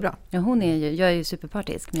jättebra. Ja, jag är ju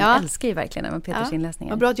superpartisk, men jag älskar ju verkligen Emma Peters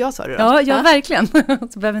inläsningar. Vad bra att jag sa det då. Ja, verkligen.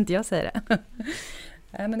 Så behöver inte jag säga det.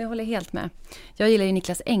 Men jag håller helt med. Jag gillar ju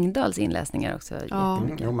Niklas Engdahls inläsningar också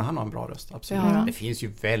jättemycket. Jo, men han har en bra röst, absolut. Det finns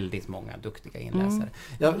ju väldigt många duktiga inläsare.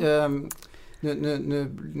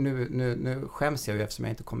 Nu skäms jag ju eftersom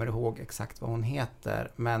jag inte kommer ihåg exakt vad hon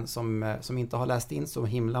heter, men som inte har läst in så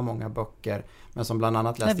himla många böcker, men som bland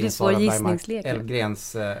annat läst in Sara Bergmark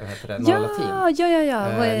Elfgrens Norra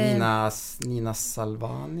Latin. Nina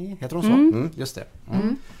Salvani, heter hon så? Just det.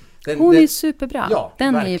 Hon är superbra. Ja,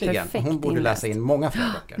 den verkligen. är ju perfekt. Hon borde läsa in många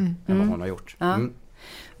fler böcker än vad hon har gjort.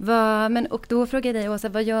 Och då frågar jag dig, Åsa,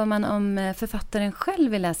 vad gör man om författaren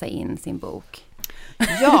själv vill läsa in sin bok?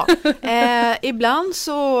 Ja, ibland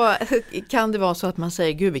så kan det vara så att man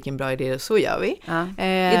säger, gud vilken bra idé, så gör vi. Ja.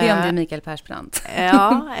 Idé om det är Mikael Persbrandt.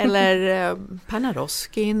 Ja, eller Perna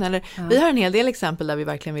Roskin. Eller, vi har en hel del exempel där vi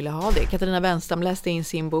verkligen ville ha det. Katarina Wenstam läste in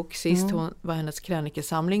sin bok sist. Hon var hennes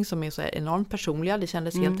krönikesamling som är så enormt personliga. Det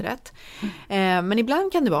kändes helt rätt. Men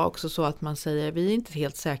ibland kan det vara också så att man säger, vi är inte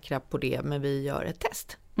helt säkra på det, men vi gör ett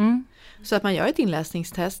test. Så att man gör ett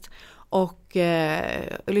inläsningstest och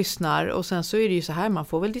lyssnar, och sen så är det ju så här, man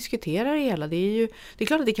får väl diskutera det hela. Det är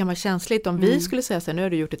klart att det kan vara känsligt om vi skulle säga så här, nu har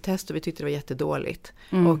du gjort ett test och vi tyckte det var jättedåligt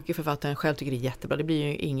och författaren själv tycker det är jättebra, det blir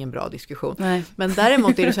ju ingen bra diskussion. Nej. Men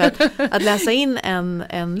däremot är det så här att läsa in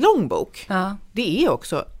en lång bok, det är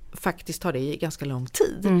också faktiskt tar det ganska lång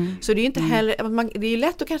tid. Så det är ju inte heller, det är ju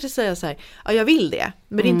lätt att kanske säga så här, ja jag vill det,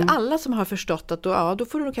 men det är inte alla som har förstått att då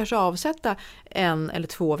får du nog kanske avsätta 1 eller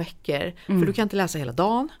 2 veckor, för du kan inte läsa hela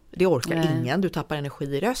dagen, det orkar ingen, du tappar energi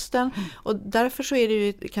i rösten, och därför så är det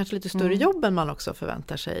ju kanske lite större jobb än man också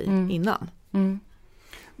förväntar sig innan.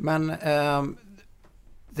 Men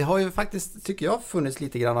det har ju faktiskt, tycker jag, funnits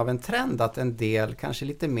lite grann av en trend att en del kanske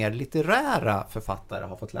lite mer litterära författare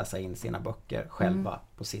har fått läsa in sina böcker själva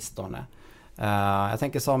på sistone. Jag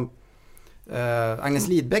tänker som Agnes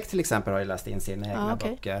Lidbeck till exempel har ju läst in sina egna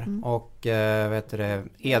böcker. Och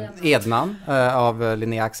Ednan av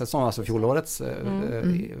Linnea Axelsson, alltså fjolårets.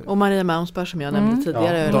 Och Maria Malmsberg som jag nämnde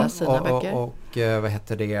tidigare har läst sina böcker. Och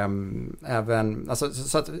även, alltså,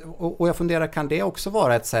 så att, och jag funderar, kan det också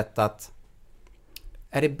vara ett sätt att,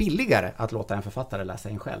 är det billigare att låta en författare läsa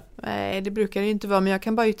in själv? Nej, det brukar det inte vara, men jag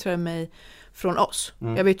kan bara yttra mig från oss.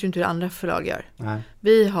 Jag vet ju inte hur andra förlag gör. Nej. Det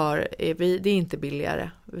är inte billigare,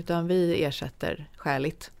 utan vi ersätter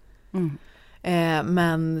skäligt.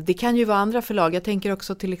 Men det kan ju vara andra förlag. Jag tänker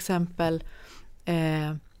också till exempel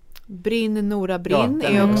Nora Brinn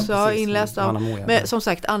är också inläst av. Men som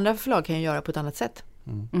sagt, andra förlag kan ju göra på ett annat sätt.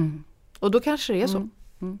 Och då kanske det är så.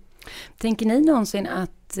 Tänker ni någonsin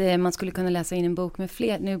att man skulle kunna läsa in en bok med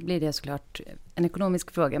fler, nu blir det såklart en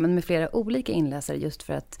ekonomisk fråga, men med flera olika inläsare, just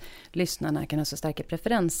för att lyssnarna kan ha så starka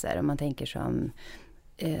preferenser? Om man tänker som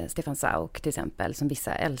Stefan Sauk till exempel, som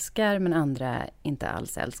vissa älskar men andra inte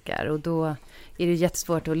alls älskar, och då är det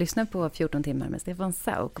jättesvårt att lyssna på 14 timmar med Stefan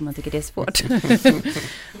Sauk om man tycker det är svårt.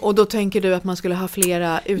 Och då tänker du att man skulle ha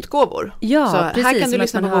flera utgåvor? Ja, så precis. här kan du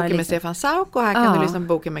lyssna på boken liksom med Stefan Sauk, och här kan du lyssna på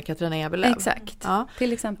boken med Katarina Eberlöf. Exakt,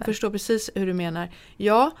 till exempel. Förstår precis hur du menar.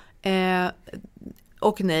 Ja,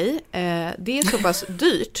 och nej, det är så pass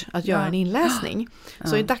dyrt att göra en inläsning.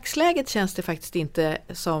 Så i dagsläget känns det faktiskt inte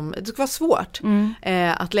som, det ska vara svårt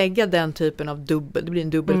att lägga den typen av det blir en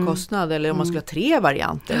dubbelkostnad, eller om man skulle ha 3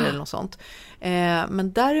 varianter eller något sånt.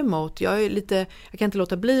 Men däremot, jag kan inte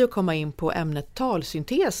låta bli att komma in på ämnet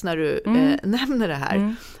talsyntes när du nämner det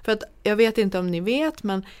här. För att jag vet inte om ni vet,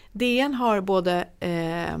 men DN har både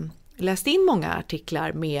läst in många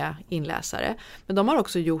artiklar med inläsare, men de har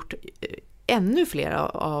också gjort ännu fler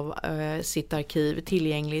av sitt arkiv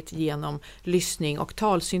tillgängligt genom lyssning och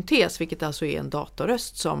talsyntes, vilket alltså är en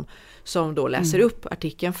datorröst som då läser upp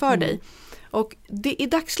artikeln för dig. Och i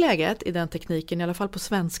dagsläget är den tekniken, i alla fall på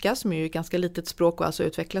svenska, som är ju ett ganska litet språk och alltså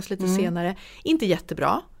utvecklas lite senare, inte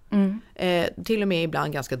jättebra. Till och med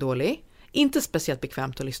ibland ganska dålig. Inte speciellt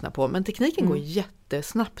bekvämt att lyssna på, men tekniken går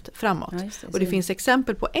jättesnabbt framåt. Ja, och det finns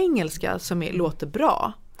exempel på engelska som låter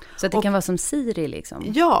bra. Så att det kan vara som Siri liksom?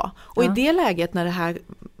 Ja, och i det läget när det här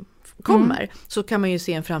kommer så kan man ju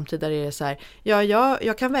se en framtid där det är så här,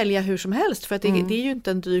 jag kan välja hur som helst, för att det är ju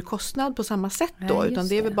inte en dyr kostnad på samma sätt då, utan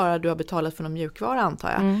det är väl bara du har betalat för någon mjukvara,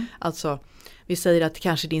 antar jag. Alltså, vi säger att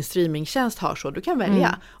kanske din streamingtjänst har så, du kan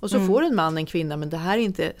välja. Och så får en man, en kvinna, men det här är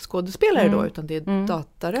inte skådespelare då, utan det är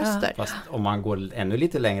dataröster. Fast om man går ännu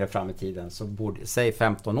lite längre fram i tiden, så säg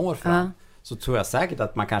 15 år fram, så tror jag säkert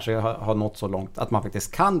att man kanske har nått så långt att man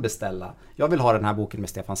faktiskt kan beställa. Jag vill ha den här boken med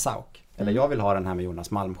Stefan Sauk. Eller jag vill ha den här med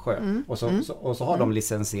Jonas Malmsjö. Och så har de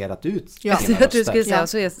licensierat ut sina röster. Du skulle säga,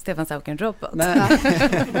 så är Stefan Sauk en robot. Nej,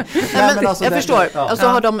 men alltså, jag förstår. Och så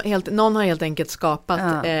har någon har helt enkelt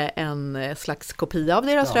skapat en slags kopia av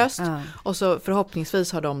deras röst. Och så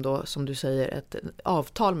förhoppningsvis har de då, som du säger, ett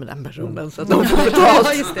avtal med den personen. Så att de får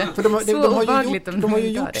betalt. Just det. För de har ju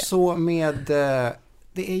gjort så med...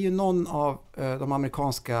 Det är ju någon av de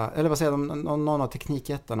amerikanska, eller vad säger de, någon av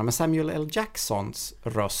teknikjättarna, men Samuel L. Jacksons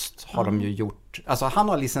röst har de ju gjort. Alltså han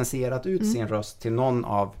har licensierat ut sin röst till någon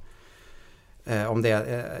av, om det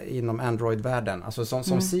är inom Android-världen. Alltså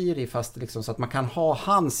som Siri, fast liksom så att man kan ha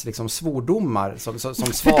hans liksom svordomar som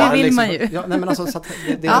svarar. Det vill liksom, man ju. Ja, nej, men alltså så att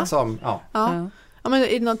det är liksom, Ja, men är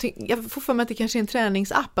det någonting, jag får för mig att det kanske är en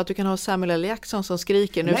träningsapp, att du kan ha Samuel L. Jackson som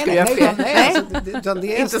skriker. Nu ska jag nej, alltså,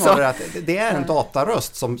 det är snarare att det är en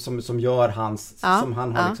dataröst som gör hans, som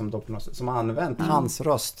han har liksom då på något sätt, som har använt hans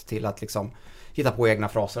röst till att liksom hitta på egna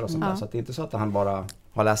fraser och sånt där. Så att det är inte så att han bara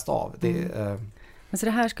har läst av. Men så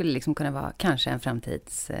det här skulle liksom kunna vara kanske en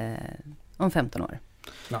framtids om 15 år?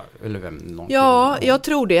 Ja, eller jag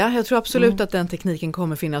tror det. Jag tror absolut att den tekniken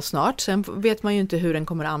kommer finnas snart. Sen vet man ju inte hur den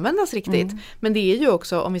kommer att användas riktigt. Men det är ju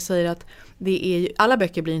också, om vi säger att det är ju, alla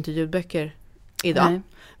böcker blir inte ljudböcker idag. Nej.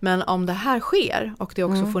 Men om det här sker och det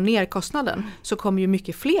också får ner kostnaden, så kommer ju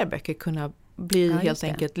mycket fler böcker kunna bli helt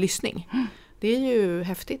enkelt lyssning. Det är ju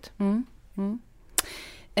häftigt. Om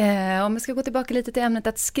jag ska gå tillbaka lite till ämnet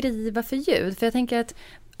att skriva för ljud. För jag tänker att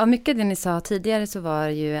av mycket av det ni sa tidigare så var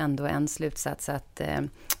det ju ändå en slutsats att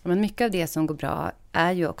men mycket av det som går bra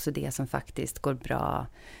är ju också det som faktiskt går bra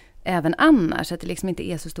även annars. Att det liksom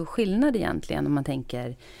inte är så stor skillnad egentligen om man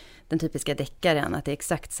tänker den typiska deckaren. Att det är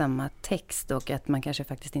exakt samma text och att man kanske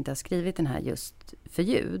faktiskt inte har skrivit den här just för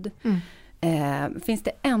ljud. Finns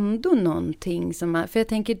det ändå någonting som man... För jag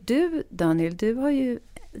tänker du, Daniel, du har ju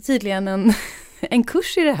tydligen en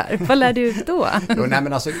kurs i det här. Vad lär du ut då?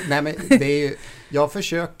 Nej men det är ju, jag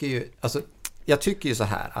försöker ju, alltså jag tycker ju så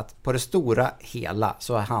här att på det stora hela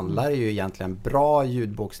så handlar det ju egentligen bra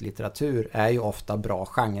ljudbokslitteratur är ju ofta bra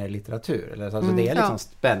genrelitteratur. Alltså det är liksom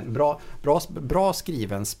bra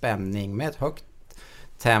skriven spänning med ett högt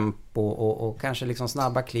tempo och kanske liksom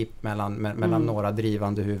snabba klipp mellan några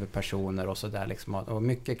drivande huvudpersoner och så där liksom, och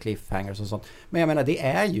mycket cliffhangers och sånt. Men jag menar det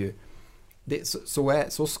är ju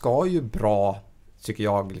så ska ju bra, tycker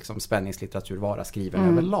jag, liksom spänningslitteratur vara skriven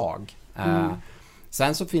överlag.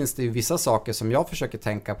 Sen så finns det ju vissa saker som jag försöker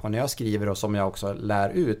tänka på när jag skriver och som jag också lär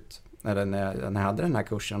ut när jag hade den här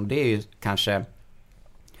kursen. Och det är ju kanske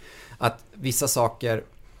att vissa saker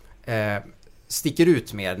sticker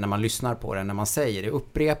ut mer när man lyssnar på det, när man säger det.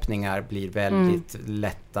 Upprepningar blir väldigt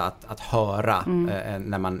lätta att höra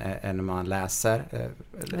när man läser.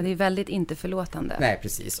 Men det är väldigt inte förlåtande. Nej,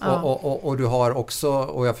 precis. Och du har också,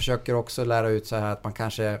 och jag försöker också lära ut så här att man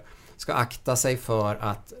kanske ska akta sig för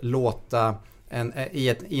att låta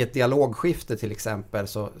i ett dialogskifte till exempel,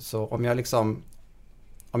 så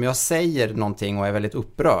om jag säger någonting och är väldigt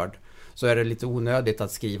upprörd, så är det lite onödigt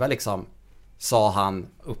att skriva liksom, sa han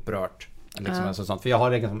upprört. Liksom, alltså sånt. För jag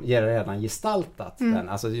har redan gestaltat den.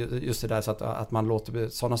 Alltså just det där så att man låter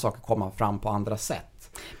sådana saker komma fram på andra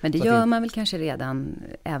sätt. Men det så gör man väl kanske redan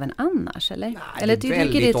även annars, eller? Nej, eller det är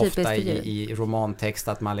väldigt ofta i romantext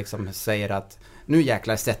att man liksom säger att nu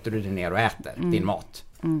jäklar sätter du dig ner och äter din mat.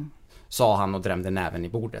 Sa han och drämde näven i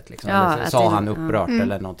bordet. Liksom. Ja, sa han upprört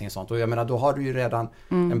eller någonting sånt. Och jag menar, då har du ju redan,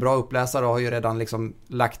 en bra uppläsare har ju redan liksom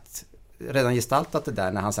redan gestaltat det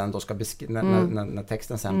där när han sen då ska när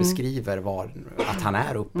texten sen beskriver att han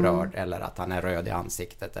är upprörd eller att han är röd i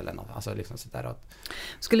ansiktet eller något. Alltså liksom sådär.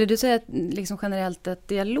 Skulle du säga att liksom generellt att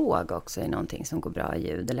dialog också är någonting som går bra i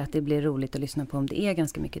ljud, eller att det blir roligt att lyssna på om det är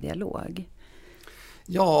ganska mycket dialog?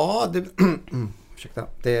 Ja, ursäkta.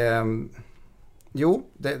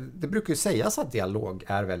 Det brukar ju sägas att dialog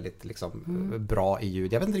är väldigt liksom, bra i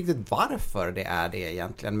ljud. Jag vet inte riktigt varför det är det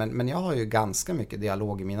egentligen. Men jag har ju ganska mycket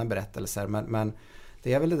dialog i mina berättelser. Men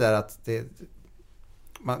det är väl det där att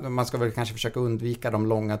man ska väl kanske försöka undvika de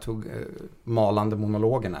långa malande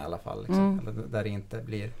monologerna i alla fall. Liksom, där det inte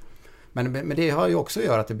blir... Men det har ju också att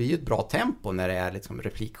göra att det blir ett bra tempo när det är liksom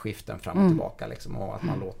replikskiften fram och tillbaka. Liksom, och att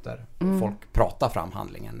man låter folk prata fram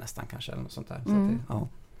handlingen nästan kanske. Eller något sånt där. Så att ja.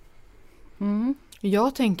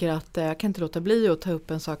 Jag tänker att jag kan inte låta bli att ta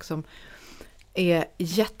upp en sak som är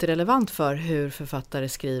jätterelevant för hur författare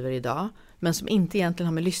skriver idag, men som inte egentligen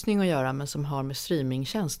har med lyssning att göra, men som har med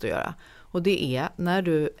streamingtjänst att göra. Och det är när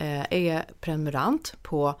du är prenumerant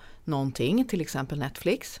på någonting, till exempel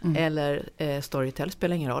Netflix eller Storytel,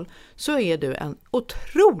 spelar ingen roll, så är du en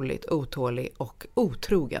otroligt otålig och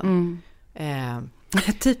otrogen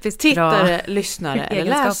typiskt tittare, lyssnare eller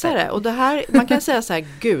läsare. Och det här, man kan säga så här,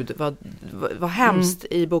 gud vad hemskt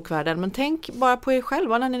i bokvärlden, men tänk bara på er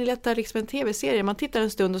själva när ni letar liksom en tv-serie, man tittar en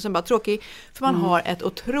stund och sen bara tråkig, för man har ett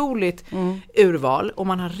otroligt urval och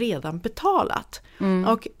man har redan betalat.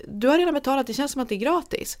 Och du har redan betalat, det känns som att det är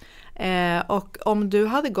gratis. Och om du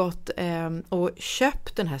hade gått och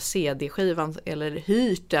köpt den här CD-skivan eller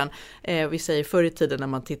hyrt den, vi säger förr i tiden när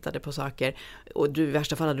man tittade på saker, och du i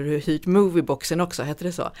värsta fall hade du hyrt Movieboxen också, heter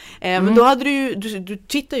det så. Men då hade du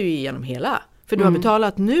tittar ju igenom hela. För du har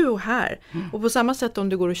betalat nu och här. Och på samma sätt om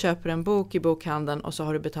du går och köper en bok i bokhandeln och så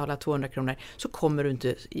har du betalat 200 kronor, så kommer du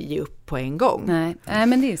inte ge upp på en gång. Nej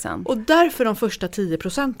men det är sant. Och därför de första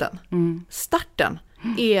 10%, starten,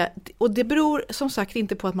 och det beror som sagt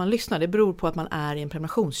inte på att man lyssnar, det beror på att man är i en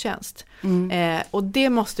prenumerationstjänst. Och det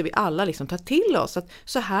måste vi alla liksom ta till oss, att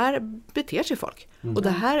så här beter sig folk. Och det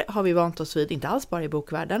här har vi vant oss vid, inte alls bara i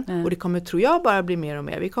bokvärlden. Och det kommer, tror jag, bara bli mer och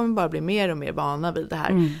mer. Vi kommer bara bli mer och mer vana vid det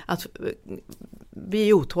här. Att vi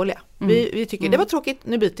är otåliga. Vi tycker, det var tråkigt,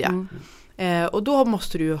 nu byter jag. Och då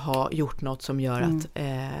måste du ju ha gjort något som gör att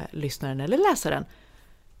lyssnaren eller läsaren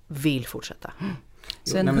vill fortsätta.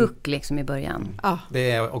 Så en hook liksom i början. Ja.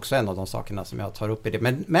 Det är också en av de sakerna som jag tar upp i det.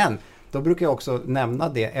 Men då brukar jag också nämna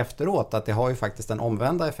det efteråt, att det har ju faktiskt den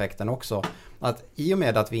omvända effekten också. Att i och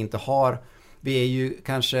med att vi inte har, vi är ju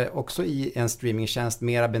kanske också i en streamingtjänst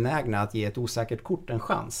mera benägna att ge ett osäkert kort en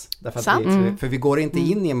chans. Därför att för vi går inte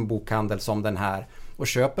in i en bokhandel som den här och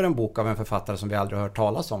köper en bok av en författare som vi aldrig har hört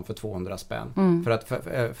talas om för 200 spänn.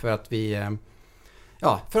 För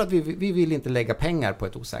att vi vill inte lägga pengar på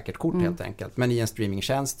ett osäkert kort helt enkelt. Men i en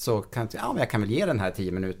streamingtjänst så kan jag kan väl ge den här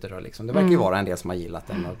 10 minuter. Och liksom. Det verkar ju vara en del som har gillat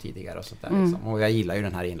den tidigare. Och, sånt där, liksom. Och jag gillar ju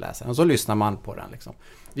den här inläsaren. Och så lyssnar man på den. Liksom.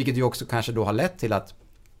 Vilket ju också kanske då har lett till att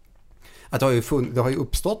det har ju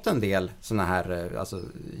uppstått en del såna här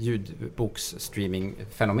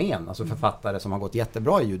ljudboksstreaming-fenomen. Alltså författare som har gått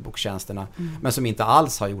jättebra i ljudbokstjänsterna men som inte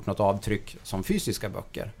alls har gjort något avtryck som fysiska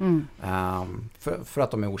böcker. För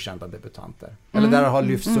att de är okända debutanter. Eller där har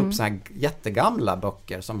lyfts upp så här jättegamla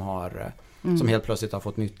böcker som helt plötsligt har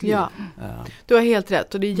fått nytt liv. Ja, du har helt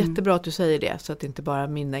rätt och det är jättebra att du säger det så att inte bara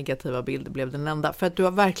min negativa bild blev den enda. För att du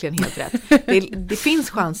har verkligen helt rätt. Det finns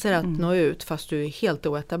chanser att nå ut fast du är helt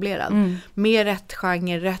oetablerad. Med rätt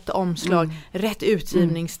genre, rätt omslag, rätt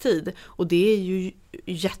utgivningstid. Och det är ju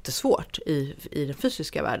jättesvårt i den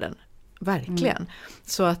fysiska världen. Verkligen.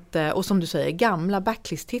 Så att, och som du säger, gamla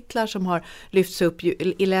backlist-titlar som har lyfts upp,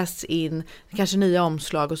 lästs in, kanske nya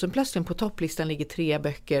omslag och så plötsligt på topplistan ligger 3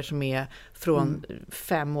 böcker som är från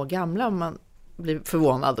 5 år gamla och man blir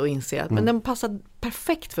förvånad och inser att men den passar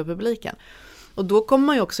perfekt för publiken. Och då kommer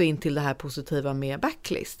man ju också in till det här positiva med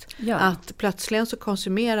backlist. Ja. Att plötsligen så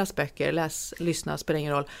konsumeras böcker, lyssnas, spelar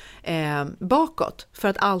ingen roll, bakåt. För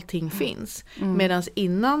att allting finns. Medan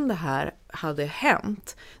innan det här hade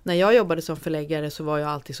hänt, när jag jobbade som förläggare så var jag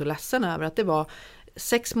alltid så ledsen över att det var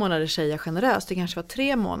 6 månader säger jag generöst, det kanske var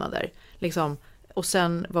 3 månader liksom. Och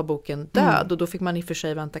sen var boken död och då fick man i och för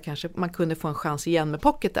sig vänta, kanske man kunde få en chans igen med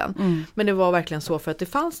pocketen. Men det var verkligen så för att det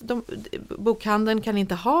fanns, bokhandeln kan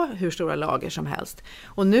inte ha hur stora lager som helst.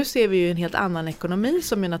 Och nu ser vi ju en helt annan ekonomi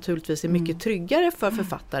som är naturligtvis är mycket tryggare för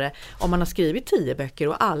författare om man har skrivit 10 böcker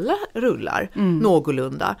och alla rullar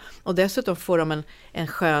någorlunda. Och dessutom får de en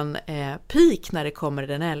skön peak när det kommer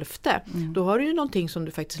den 11:e. Då har du ju någonting som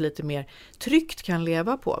du faktiskt lite mer tryggt kan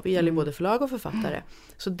leva på. Det gäller både förlag och författare.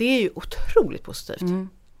 Så det är ju otroligt positivt.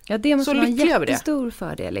 Ja, det måste vara en jättestor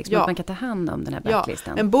fördel liksom, att man kan ta hand om den här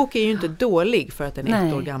backlistan. En bok är ju inte dålig för att den är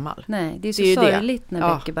 1 år gammal. Nej, det är så sorgligt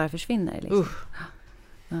när böcker bara försvinner. Liksom.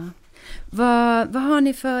 Vad har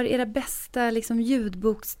ni för era bästa liksom,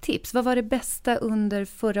 ljudbokstips? Vad var det bästa under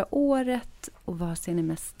förra året och vad ser ni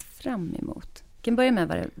mest fram emot? Jag kan börja med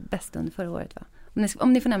vad det bästa under förra året var.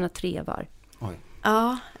 Om ni får nämna 3 var. Oj.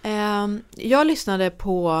 Ja, jag lyssnade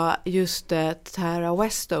på just Tara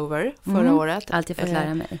Westover förra året. Alltid fått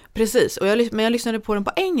lära mig. Precis, men jag lyssnade på den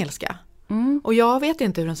på engelska. Och jag vet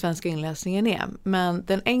inte hur den svenska inläsningen är, men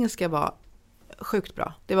den engelska var sjukt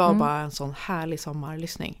bra. Det var bara en sån härlig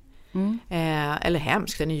sommarlyssning. Eller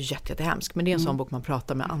hemsk, den är ju jättehemsk, men det är en sån bok man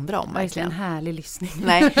pratar med andra om. Verkligen en härlig lyssning.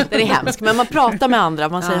 Nej, den är hemsk, men man pratar med andra.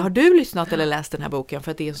 Man säger, har du lyssnat eller läst den här boken?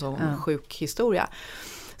 För att det är en sån sjuk historia.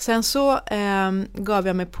 Sen så gav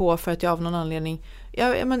jag mig på för att jag av någon anledning,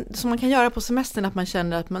 som man kan göra på semestern, att man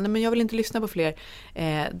känner att men jag vill inte lyssna på fler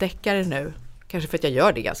deckare nu. Kanske för att jag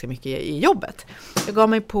gör det ganska mycket i jobbet. Jag gav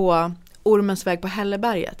mig på Ormens väg på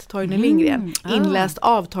Hälleberget, Torgny Lindgren. Inläst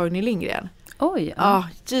av Torgny Lindgren. Oj. Ja,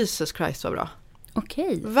 Jesus Christ vad bra.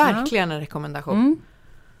 Okej. Verkligen en rekommendation.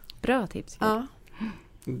 Bra tips. Ja.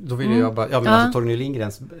 Då vill jag bara, alltså Torgny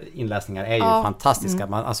Lindgrens inläsningar är ju fantastiska.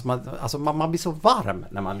 Man blir så varm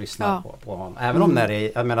när man lyssnar på honom. Även om när det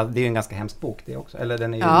är, jag menar, det är ju en ganska hemsk bok det också. Eller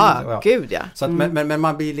den är ju, gud ja. Så att, men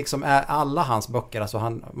man blir liksom, alla hans böcker,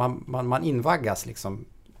 alltså man invaggas liksom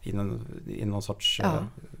i någon sorts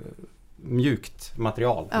mjukt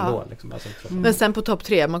material ändå, liksom. Alltså, men sen på topp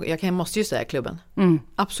 3, jag måste ju säga Klubben.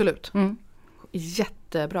 Absolut.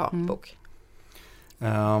 Jättebra bok.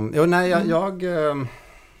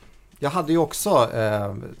 Jag hade ju också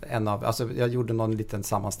jag gjorde någon liten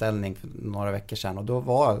sammanställning för några veckor sedan och då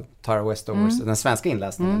var Tara Westovers, den svenska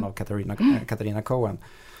inläsningen av Katarina Cohen.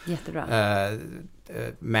 Jättebra.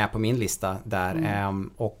 Med på min lista där.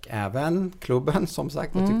 Och även Klubben, som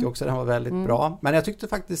sagt. Jag tyckte också den var väldigt bra. Men jag tyckte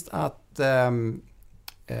faktiskt att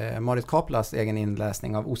Marit Kaplas egen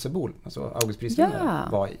inläsning av Osebol, alltså Augustprisvinnare,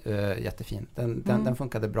 var jättefin. Den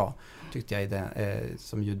funkade bra, tyckte jag, i det,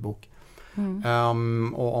 som ljudbok.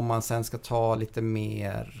 Och om man sen ska ta lite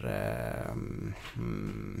mer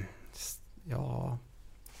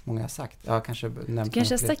många har sagt. Jag kanske nämnt. Du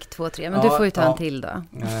kanske har sagt 2-3, men du får ju ta en till då.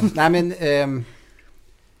 Nej, men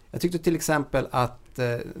jag tyckte till exempel att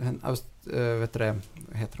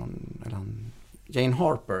heter hon, Jane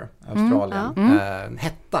Harper, Australien.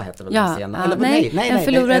 Hetta heter väl den scenen. Eller, nej, en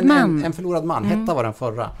förlorad man. En förlorad man. Hetta var den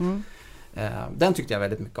förra. Den tyckte jag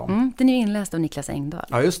väldigt mycket om. Den är ju inläst av Niklas Engdahl.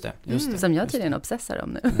 Ja, just det. Som jag tydligen obsessar om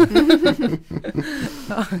nu.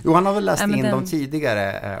 Jo, han har väl läst in dem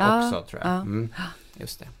tidigare också, tror jag.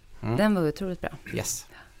 Just det. Den var otroligt bra. Yes.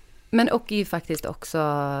 Men och är ju faktiskt också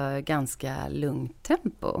ganska lugnt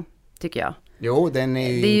tempo, tycker jag. Jo, den är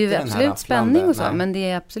ju det är ju inte absolut spänning och så, nej. Men det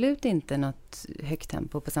är absolut inte något högt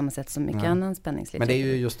tempo på samma sätt som mycket annan spänningslitteratur. Men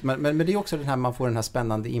det är ju just, men det är också den här, man får den här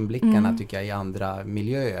spännande inblickarna tycker jag i andra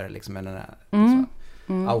miljöer, liksom den här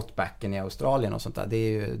outbacken i Australien och sånt där.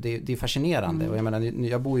 Det är fascinerande. Och jag menar,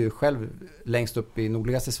 jag bor ju själv längst upp i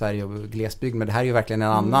nordligaste Sverige och glesbygd, men det här är ju verkligen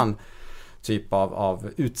en annan typ av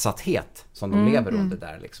utsatthet som de lever under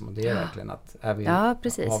där liksom. Och det är verkligen att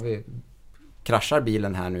har vi kraschar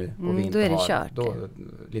bilen här nu och vi inte då är det har kört. Då,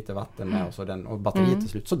 lite vatten med och batteriet är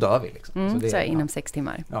slut, så dör vi liksom. Så det är inom 6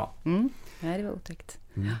 timmar. Ja. Nej, det var otäckt.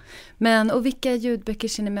 Men och vilka ljudböcker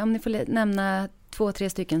känner ni, om ni får nämna 2-3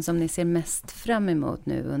 stycken som ni ser mest fram emot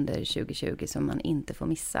nu under 2020 som man inte får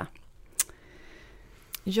missa?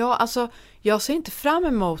 Ja, alltså jag ser inte fram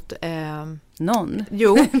emot någon.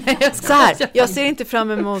 Jo, så här, jag ser inte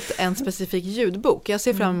fram emot en specifik ljudbok. Jag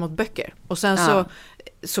ser fram emot böcker. Och sen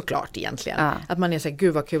såklart egentligen att man är så här,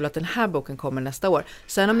 gud vad kul att den här boken kommer nästa år.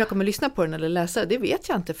 Sen om jag kommer lyssna på den eller läsa, det vet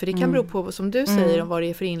jag inte, för det kan bero på, som du säger, om vad det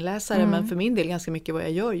är för inläsare, men för min del ganska mycket vad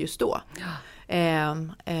jag gör just då.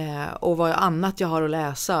 Och vad annat jag har att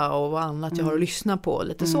läsa och vad annat jag har att lyssna på,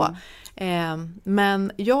 lite så.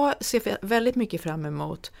 Men jag ser väldigt mycket fram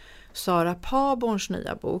emot Sara Paborns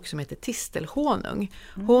nya bok som heter Tistelhonung.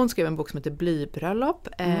 Hon skrev en bok som heter Blybröllop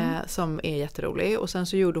som är jätterolig, och sen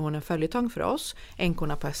så gjorde hon en följetong för oss,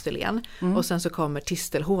 Änkorna på Österlen, och sen så kommer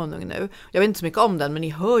Tistelhonung nu. Jag vet inte så mycket om den, men ni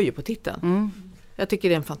hör ju på titeln. Jag tycker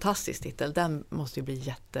det är en fantastisk titel. Den måste ju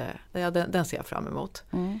bli den ser jag fram emot.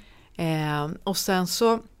 Och sen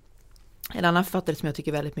så en annan författare som jag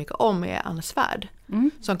tycker väldigt mycket om är Anne Svärd,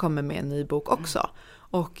 som kommer med en ny bok också.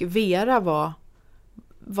 Och Vera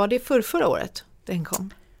var det förra året den kom?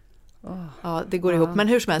 Ja, det går ihop. Men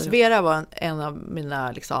hur som helst, Vera var en av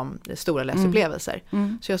mina liksom, stora läsupplevelser.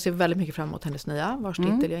 Så jag ser väldigt mycket fram emot hennes nya, vars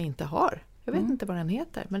titel jag inte har. Jag vet inte vad den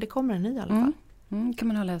heter, men det kommer en ny i alla fall. Kan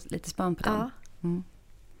man hålla lite span på den?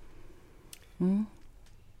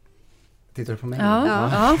 Tittar du på mig?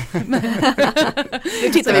 Ja. Nu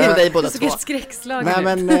tittar vi på dig båda två. Skräckslag. Nej,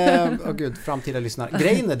 men gud, framtida lyssnare.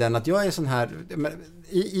 Grejen är den att jag är sån här,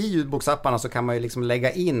 i ljudboksapparna så kan man ju liksom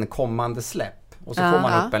lägga in kommande släpp. Och så får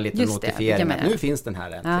man upp en liten notifiering. Nu finns den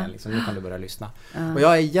här äntligen. Liksom, nu kan du börja lyssna. Och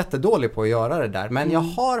jag är jättedålig på att göra det där. Men jag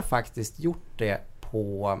har faktiskt gjort det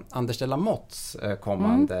på Anders de la Mottes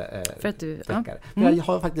kommande deckare. Jag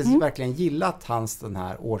har faktiskt verkligen gillat hans den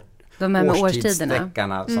här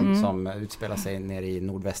årstidsdeckarna som utspelar sig nere i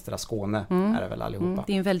nordvästra Skåne är det väl allihopa.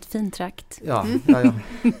 Det är en väldigt fin trakt. Ja.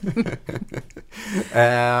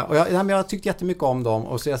 Och jag har tyckt jättemycket om dem,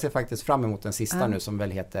 och så jag ser faktiskt fram emot den sista nu som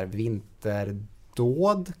väl heter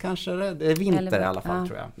Vinterdåd kanske. Det är vinter i alla fall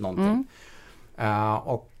tror jag. Någonting.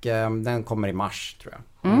 Och den kommer i mars tror jag.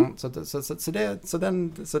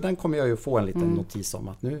 Så den kommer jag ju få en liten notis om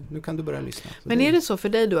att nu kan du börja lyssna. Så men är det så för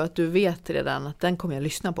dig då att du vet redan att den kommer jag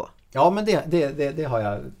lyssna på? Ja, men det har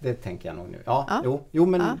jag, det tänker jag nog nu. Jo,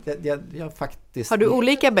 men jag faktiskt... Har du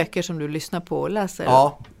olika böcker som du lyssnar på och läser?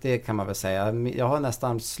 Ja, det kan man väl säga. Jag har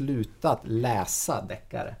nästan slutat läsa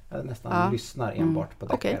deckare. Jag nästan lyssnar enbart på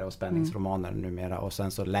deckare och spänningsromaner numera. Och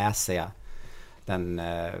sen så läser jag den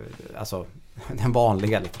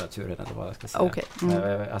vanliga litteraturen, eller vad jag ska säga.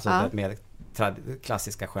 Alltså den mer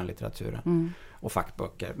klassiska skönlitteraturen. Och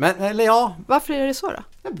fackböcker. Varför är det så då?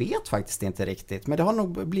 Jag vet faktiskt inte riktigt. Men det har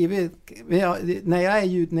nog blivit...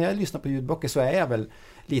 När jag lyssnar på ljudböcker så är jag väl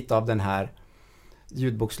lite av den här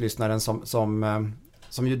ljudbokslyssnaren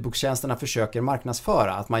som ljudbokstjänsterna försöker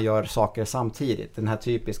marknadsföra. Att man gör saker samtidigt. Den här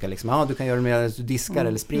typiska liksom, du kan göra det med att du diskar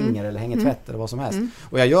eller springer eller hänger tvätt eller vad som helst.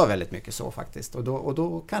 Och jag gör väldigt mycket så faktiskt. Och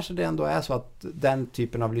då kanske det ändå är så att den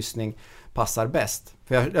typen av lyssning passar bäst.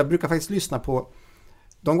 För jag brukar faktiskt lyssna på...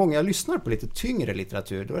 De gånger jag lyssnar på lite tyngre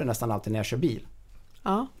litteratur, då är det nästan alltid när jag kör bil.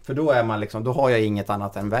 Ja. För då är man liksom, då har jag inget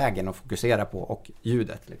annat än vägen att fokusera på och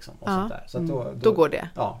ljudet liksom. Och sånt där. Så att då går det.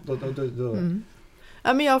 Ja, då.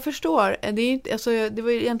 Ja, men jag förstår. Det är inte, alltså, det var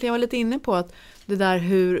egentligen jag var lite inne på att det där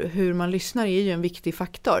hur man lyssnar är ju en viktig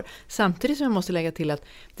faktor. Samtidigt som jag måste lägga till att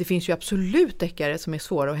det finns ju absolut deckare som är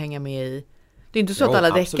svåra att hänga med i. Det är inte så att alla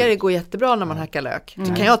deckare går jättebra när man hackar lök.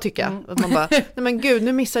 Det kan jag tycka. Att man bara, nej men gud,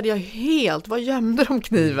 nu missade jag helt. Vad gömde de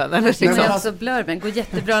kniven? Eller liksom. Men alltså blurben går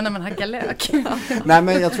jättebra när man hackar lök. Nej,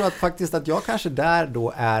 men jag tror att faktiskt att jag kanske där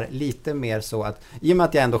då är lite mer så att i och med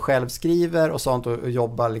att jag ändå själv skriver och sånt och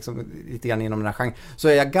jobbar liksom lite grann inom den här genren, så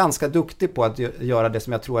är jag ganska duktig på att göra det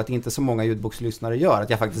som jag tror att inte så många ljudbokslyssnare gör. Att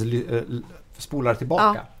jag faktiskt spolar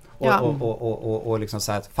tillbaka. Och liksom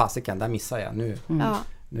säger att fasiken, där missar jag nu.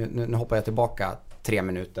 Nu hoppar jag tillbaka 3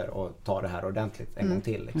 minuter och tar det här ordentligt en gång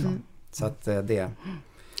till. Liksom. Så att det...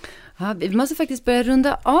 Ja, vi måste faktiskt börja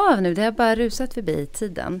runda av nu. Det har bara rusat förbi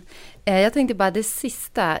tiden. Jag tänkte bara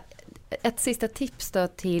ett sista tips då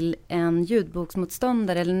till en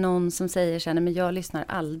ljudboksmotståndare eller någon som säger så här, men jag lyssnar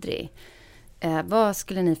aldrig. Vad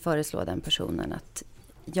skulle ni föreslå den personen att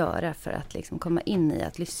göra för att liksom komma in i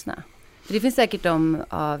att lyssna? För det finns säkert de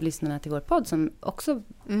av lyssnarna till vår podd som också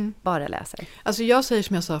bara läser. Alltså jag säger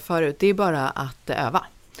som jag sa förut, det är bara att öva.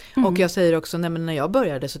 Och jag säger också, när jag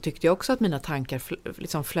började så tyckte jag också att mina tankar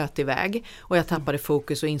liksom flöt iväg. Och jag tappade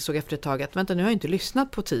fokus och insåg efter ett tag att vänta, nu har jag inte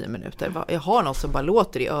lyssnat på 10 minuter. Jag har något som bara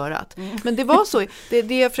låter i örat. Men det var så,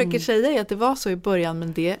 det jag försöker säga är att det var så i början,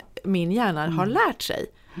 men det min hjärna har lärt sig.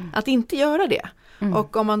 Att inte göra det.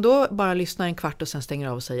 Och om man då bara lyssnar en kvart och sen stänger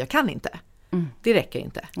av och säger jag kan inte. Det räcker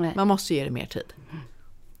inte. Nej. Man måste ge det mer tid.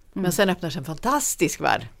 Men sen öppnar sig en fantastisk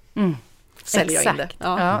värld. Säljer jag in det.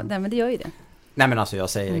 Ja, men det gör ju det. Nej, men alltså jag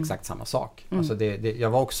säger exakt samma sak. Alltså jag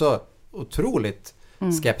var också otroligt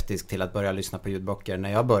skeptisk till att börja lyssna på ljudböcker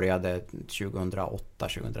när jag började 2008,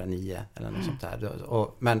 2009 eller något sånt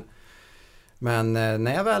där. Men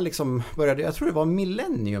när jag väl liksom började, jag tror det var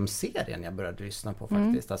Millennium-serien jag började lyssna på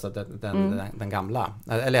faktiskt. Alltså den gamla,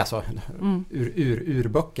 eller alltså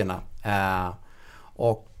urböckerna.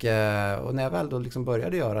 Och när jag väl då liksom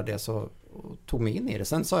började göra det så tog mig in i det.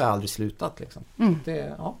 Sen så har jag aldrig slutat liksom.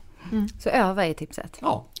 Så öva är tipset.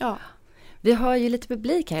 Ja. Vi har ju lite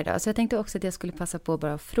publik här idag, så jag tänkte också att jag skulle passa på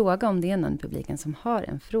bara att fråga om det är någon i publiken som har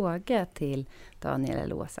en fråga till Daniel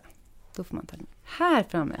eller Åsa. Då får man ta den här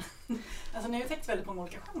framme. Alltså ni har ju täckt väldigt många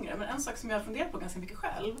olika genrer, men en sak som jag har funderat på ganska mycket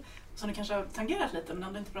själv, som ni kanske har tangerat lite men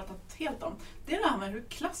ändå inte pratat helt om, det är det här med hur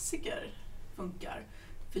klassiker funkar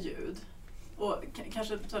för ljud. Och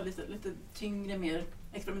kanske ta lite tyngre, mer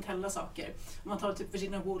experimentella saker. Om man tar typ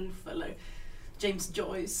Virginia Woolf eller James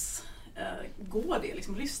Joyce, går det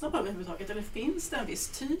liksom att lyssna på överhuvudtaget? Eller finns det en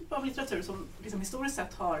viss typ av litteratur som liksom historiskt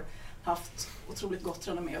sett har haft otroligt gott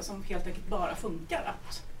renommé och som helt enkelt bara funkar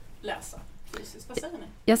att läsa fysiskt? Vad säger ni?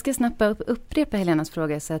 Jag ska snabbt upprepa Helenas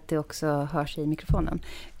fråga så att det också hörs i mikrofonen.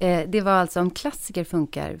 Det var alltså om klassiker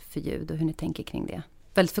funkar för ljud och hur ni tänker kring det.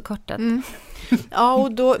 Väldigt förkortat. Ja,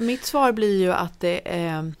 och då, mitt svar blir ju att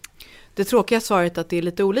det tråkiga svaret att det är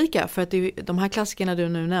lite olika. För att de här klassikerna du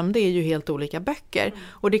nu nämnde är ju helt olika böcker.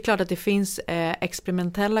 Och det är klart att det finns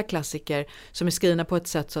experimentella klassiker som är skrivna på ett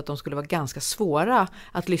sätt så att de skulle vara ganska svåra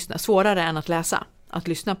att lyssna, svårare än att läsa, att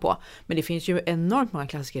lyssna på. Men det finns ju enormt många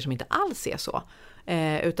klassiker som inte alls är så.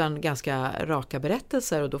 Utan ganska raka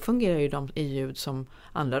berättelser, och då fungerar ju de i ljud som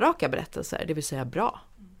andra raka berättelser, det vill säga bra,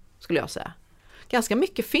 skulle jag säga. Ganska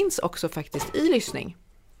mycket finns också faktiskt i lyssning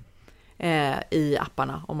i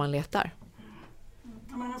apparna om man letar. Ja,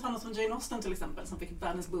 men om man tar något som Jane Austen till exempel som fick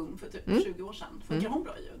världens boom för typ 20 år sedan. Funkar hon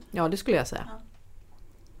bra i ljud? Ja, det skulle jag säga.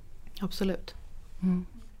 Ja. Absolut.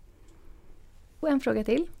 Och en fråga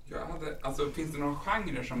till. Finns det några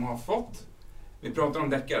genrer som har fått, vi pratar om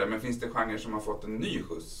deckare, men finns det genrer som har fått en ny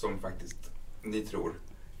skjuts som faktiskt ni tror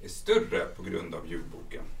är större på grund av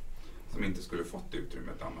ljudboken, som inte skulle fått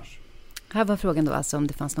utrymmet annars? Här var frågan då alltså om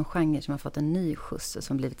det fanns någon genre som har fått en ny skjuts och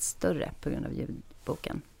som blivit större på grund av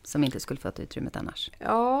ljudboken, som inte skulle fått utrymmet annars.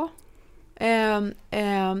 Ja,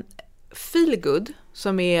 feel good,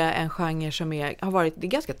 som är en genre som har varit, det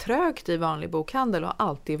är ganska trögt i vanlig bokhandel och har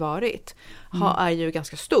alltid varit, är ju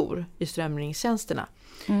ganska stor i strömningstjänsterna.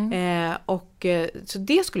 Så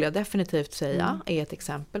det skulle jag definitivt säga är ett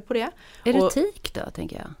exempel på det. Erotik då,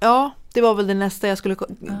 tänker jag. Ja, det var väl det nästa jag skulle...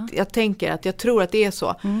 Jag tänker att jag tror att det är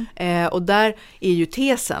så. Och där är ju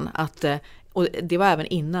tesen att... Och det var även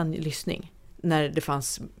innan lyssning. När det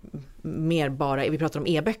fanns mer bara... Vi pratar om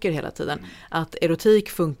e-böcker hela tiden. Att erotik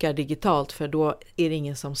funkar digitalt, för då är det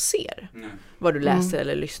ingen som ser vad du läser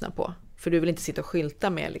eller lyssnar på. För du vill inte sitta och skylta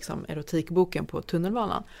med liksom erotikboken på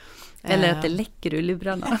tunnelbanan. Eller att det läcker ur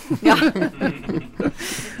lurarna. Ja.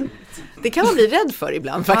 Det kan man bli rädd för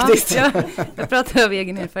ibland faktiskt. Ja, jag pratar av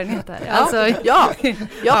egen erfarenhet här. Ja, Alltså,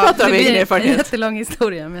 jag pratar av egen erfarenhet. Det blir en jättelång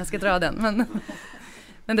historia, men jag ska dra den.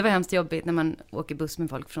 Men det var hemskt jobbigt när man åker buss med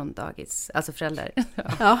folk från dagis, alltså föräldrar.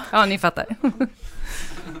 Ja, ni fattar. Får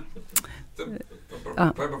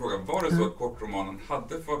jag bara fråga, var det så att kortromanen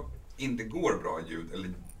hade fått inte går bra ljud, eller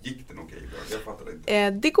gick den okej? Jag fattade inte.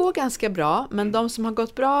 Det går ganska bra, men de som har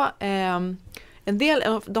gått bra,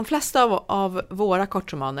 de flesta av våra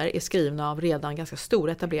kortromaner är skrivna av redan ganska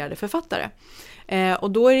stora etablerade författare.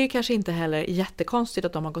 Och då är det kanske inte heller jättekonstigt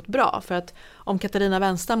att de har gått bra. För att om Katarina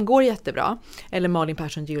Wenstam går jättebra, eller Malin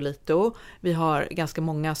Persson Giolito, vi har ganska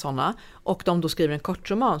många sådana, och de då skriver en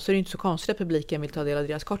kortroman, så är det inte så konstigt att publiken vill ta del av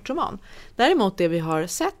deras kortroman. Däremot det vi har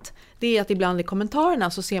sett, det är att ibland i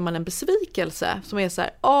kommentarerna så ser man en besvikelse som är så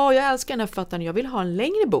här: jag älskar den här författaren, jag vill ha en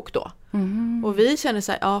längre bok då. Och vi känner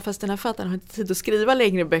så här, fast den här författaren har inte tid att skriva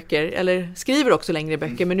längre böcker, eller skriver också längre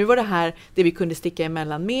böcker, men nu var det här det vi kunde sticka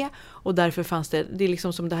emellan med, och därför fanns det är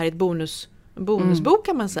liksom som det här är ett bonusbok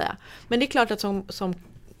kan man säga. Men det är klart att som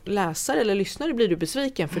läsare eller lyssnare blir du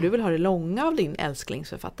besviken, för du vill ha det långa av din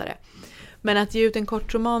älsklingsförfattare. Men att ge ut en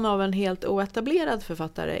kortroman av en helt oetablerad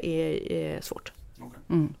författare är svårt.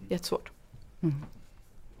 Jättesvårt.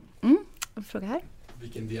 Fråga här.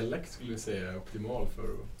 Vilken dialekt skulle du säga är optimal för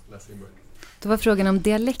att läsa in böcker? Det var frågan om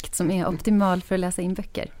dialekt som är optimal för att läsa in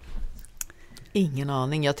böcker. Ingen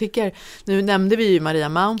aning. Jag tycker, nu nämnde vi ju Maria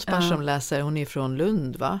Maunsberg som läser, hon är från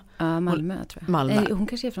Lund va? Ja, Malmö tror jag. Malmö. Hon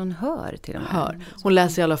kanske är från Hör till och med. Hör. Hon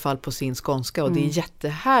läser i alla fall på sin skånska och det är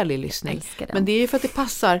jättehärlig lyssning. Men det är ju för att det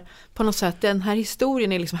passar på något sätt, den här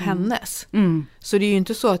historien är liksom hennes. Så det är ju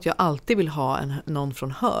inte så att jag alltid vill ha någon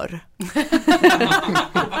från Hör.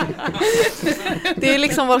 Det är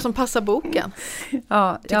liksom vad som passar boken.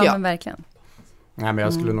 Ja, men verkligen. Nej, men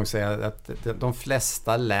jag skulle nog säga att de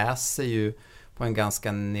flesta läser ju på en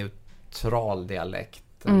ganska neutral dialekt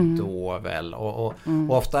då väl. Och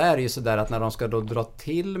ofta är det ju så där att när de ska då dra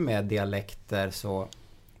till med dialekter så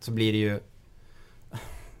blir det ju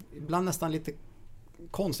ibland nästan lite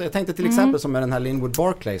konstigt. Jag tänkte till exempel som med den här Linwood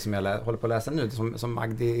Barclay som jag håller på att läsa nu, som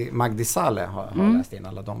Magdi Saleh har läst in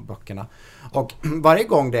alla de böckerna. Och varje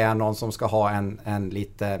gång det är någon som ska ha en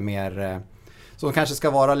lite mer... som kanske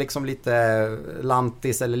ska vara liksom lite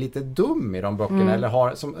lantis eller lite dum i de böckerna eller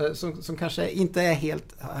har, som kanske inte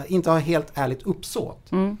har helt ärligt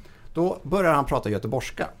uppsåt. Då börjar han prata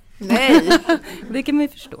göteborgska. Nej, det kan man ju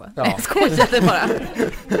förstå. Ja. Jag skojade bara.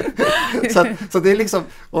 så det är liksom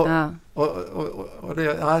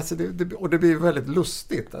och det blir väldigt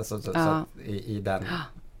lustigt alltså, så att i den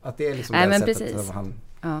att det är liksom det sättet som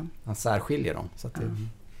han särskiljer dem så att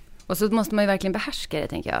Och så måste man ju verkligen behärska det,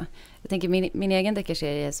 tänker jag. Jag tänker min egen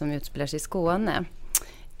deckarserie som utspelar sig i Skåne.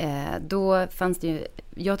 Då fanns det ju...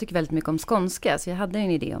 Jag tycker väldigt mycket om skånska. Så jag hade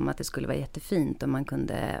en idé om att det skulle vara jättefint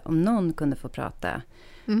om någon kunde få prata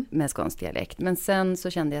med skånsk dialekt. Men sen så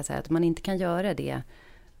kände jag så här att om man inte kan göra det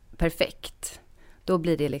perfekt, då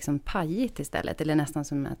blir det liksom pajigt istället. Eller nästan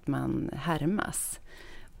som att man härmas.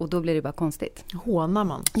 Och då blir det bara konstigt. Hånar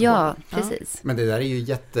man. Ja, precis. Men det där är ju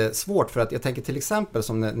jättesvårt för att jag tänker till exempel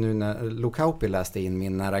som nu när Lukaupi läste in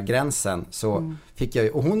Min nära gränsen så fick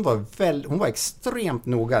jag och hon var extremt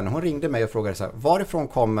noga när hon ringde mig och frågade så här, varifrån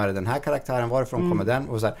kommer den här karaktären, varifrån kommer den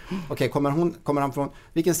och så här, okej, kommer han från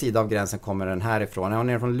vilken sida av gränsen kommer den här ifrån? Är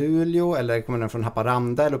hon från Luleå eller kommer den från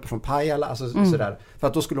Haparanda eller uppe från Pajala alltså så där. För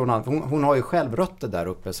att då skulle hon har ju själv rötter där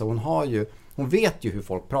uppe så hon vet ju hur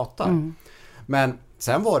folk pratar. Men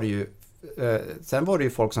sen var det ju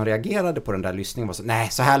folk som reagerade på den där lyssningen och sa, nej,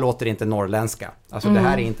 så här låter det inte norrländska. Alltså det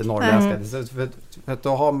här är inte norrländska. För då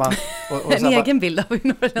har man... Och en egen bild av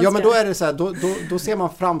norrländska. Ja, men då är det så här, då ser man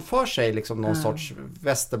framför sig liksom någon sorts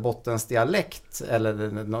Västerbottens dialekt eller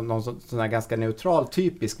någon sån här ganska neutral,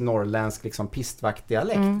 typisk norrländsk liksom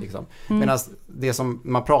pistvaktdialekt. Liksom. Medan det som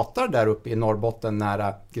man pratar där uppe i Norrbotten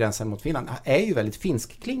nära gränsen mot Finland är ju väldigt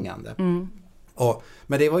finskklingande.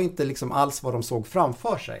 Men det var inte liksom alls vad de såg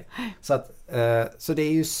framför sig. Så det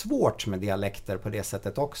är ju svårt med dialekter på det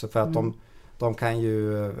sättet också. För att de kan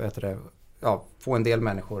ju få en del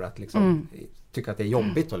människor att liksom tycka att det är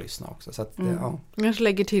jobbigt att lyssna också. Så att, Man kanske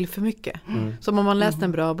lägger till för mycket. Som om man läst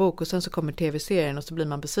en bra bok och sen så kommer tv-serien och så blir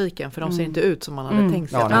man besviken. För de ser inte ut som man hade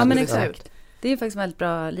tänkt sig. Ja, men exakt. Det är ju faktiskt en väldigt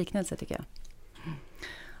bra liknelse tycker jag.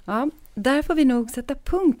 Ja, där får vi nog sätta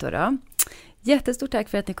punkt då. Jättestort tack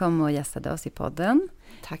för att ni kom och gästade oss i podden.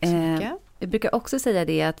 Tack så mycket. Jag brukar också säga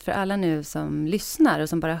det att för alla nu som lyssnar och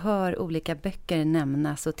som bara hör olika böcker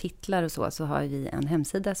nämnas och titlar och så har vi en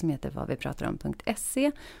hemsida som heter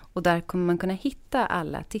vadvipratarom.se och där kommer man kunna hitta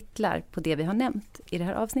alla titlar på det vi har nämnt i det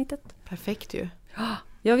här avsnittet. Perfekt ju.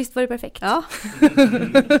 Ja, visst var det perfekt. Ja.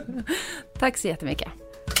 Tack så jättemycket.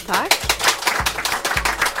 Tack.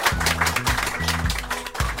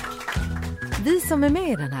 Vi som är med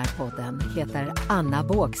i den här podden heter Anna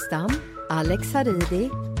Bågstam, Alex Haridi,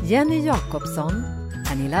 Jenny Jakobsson,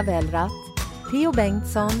 Pernilla Wellrath, Theo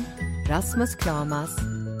Bengtsson, Rasmus Klamas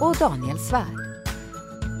och Daniel Svärd.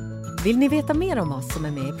 Vill ni veta mer om oss som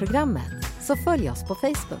är med i programmet så följ oss på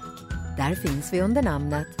Facebook. Där finns vi under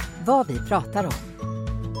namnet Vad vi pratar om.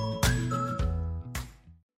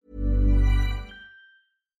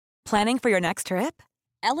 Planning for your next trip?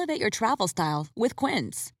 Elevate your travel style with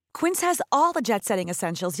Quince. Quince has all the jet-setting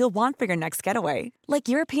essentials you'll want for your next getaway, like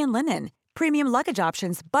European linen, premium luggage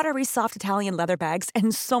options, buttery soft Italian leather bags,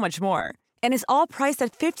 and so much more. And is all priced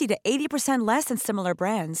at 50 to 80% less than similar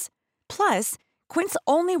brands. Plus, Quince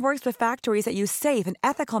only works with factories that use safe and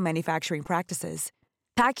ethical manufacturing practices.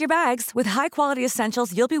 Pack your bags with high-quality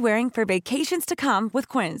essentials you'll be wearing for vacations to come with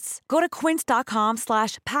Quince. Go to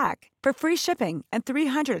quince.com/pack for free shipping and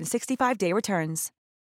 365-day returns.